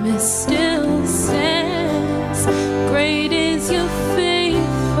promise still stands. Great is your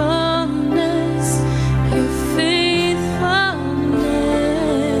faithfulness, your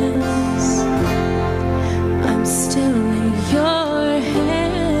faithfulness.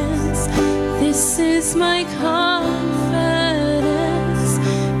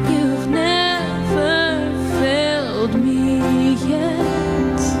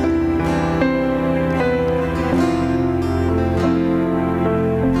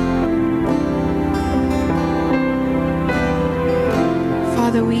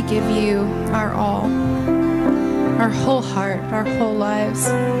 our all, our whole heart, our whole lives.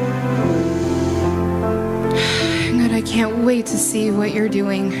 God, I can't wait to see what you're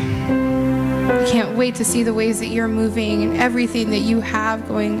doing. I can't wait to see the ways that you're moving and everything that you have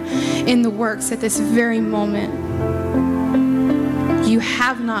going in the works at this very moment. You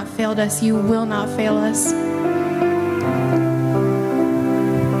have not failed us. You will not fail us.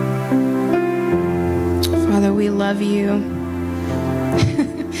 Father, we love you.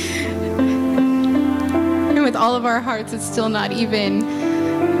 And with all of our hearts, it's still not even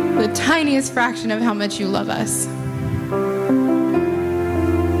the tiniest fraction of how much you love us.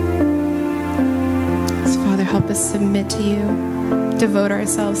 So, Father, help us submit to you, devote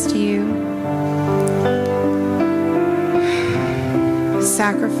ourselves to you,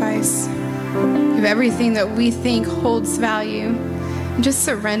 sacrifice, give everything that we think holds value, and just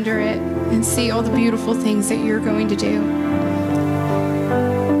surrender it and see all the beautiful things that you're going to do.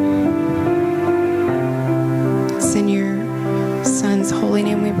 It's in your Son's holy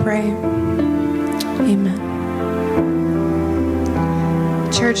name we pray. Amen.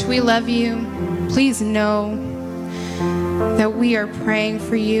 Church, we love you. Please know that we are praying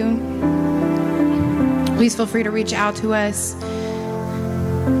for you. Please feel free to reach out to us.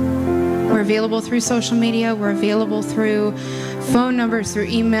 We're available through social media. We're available through phone numbers, through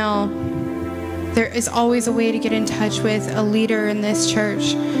email. There is always a way to get in touch with a leader in this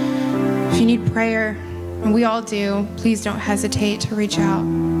church. If you need prayer, and we all do, please don't hesitate to reach out.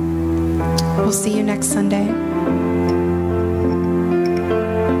 We'll see you next Sunday.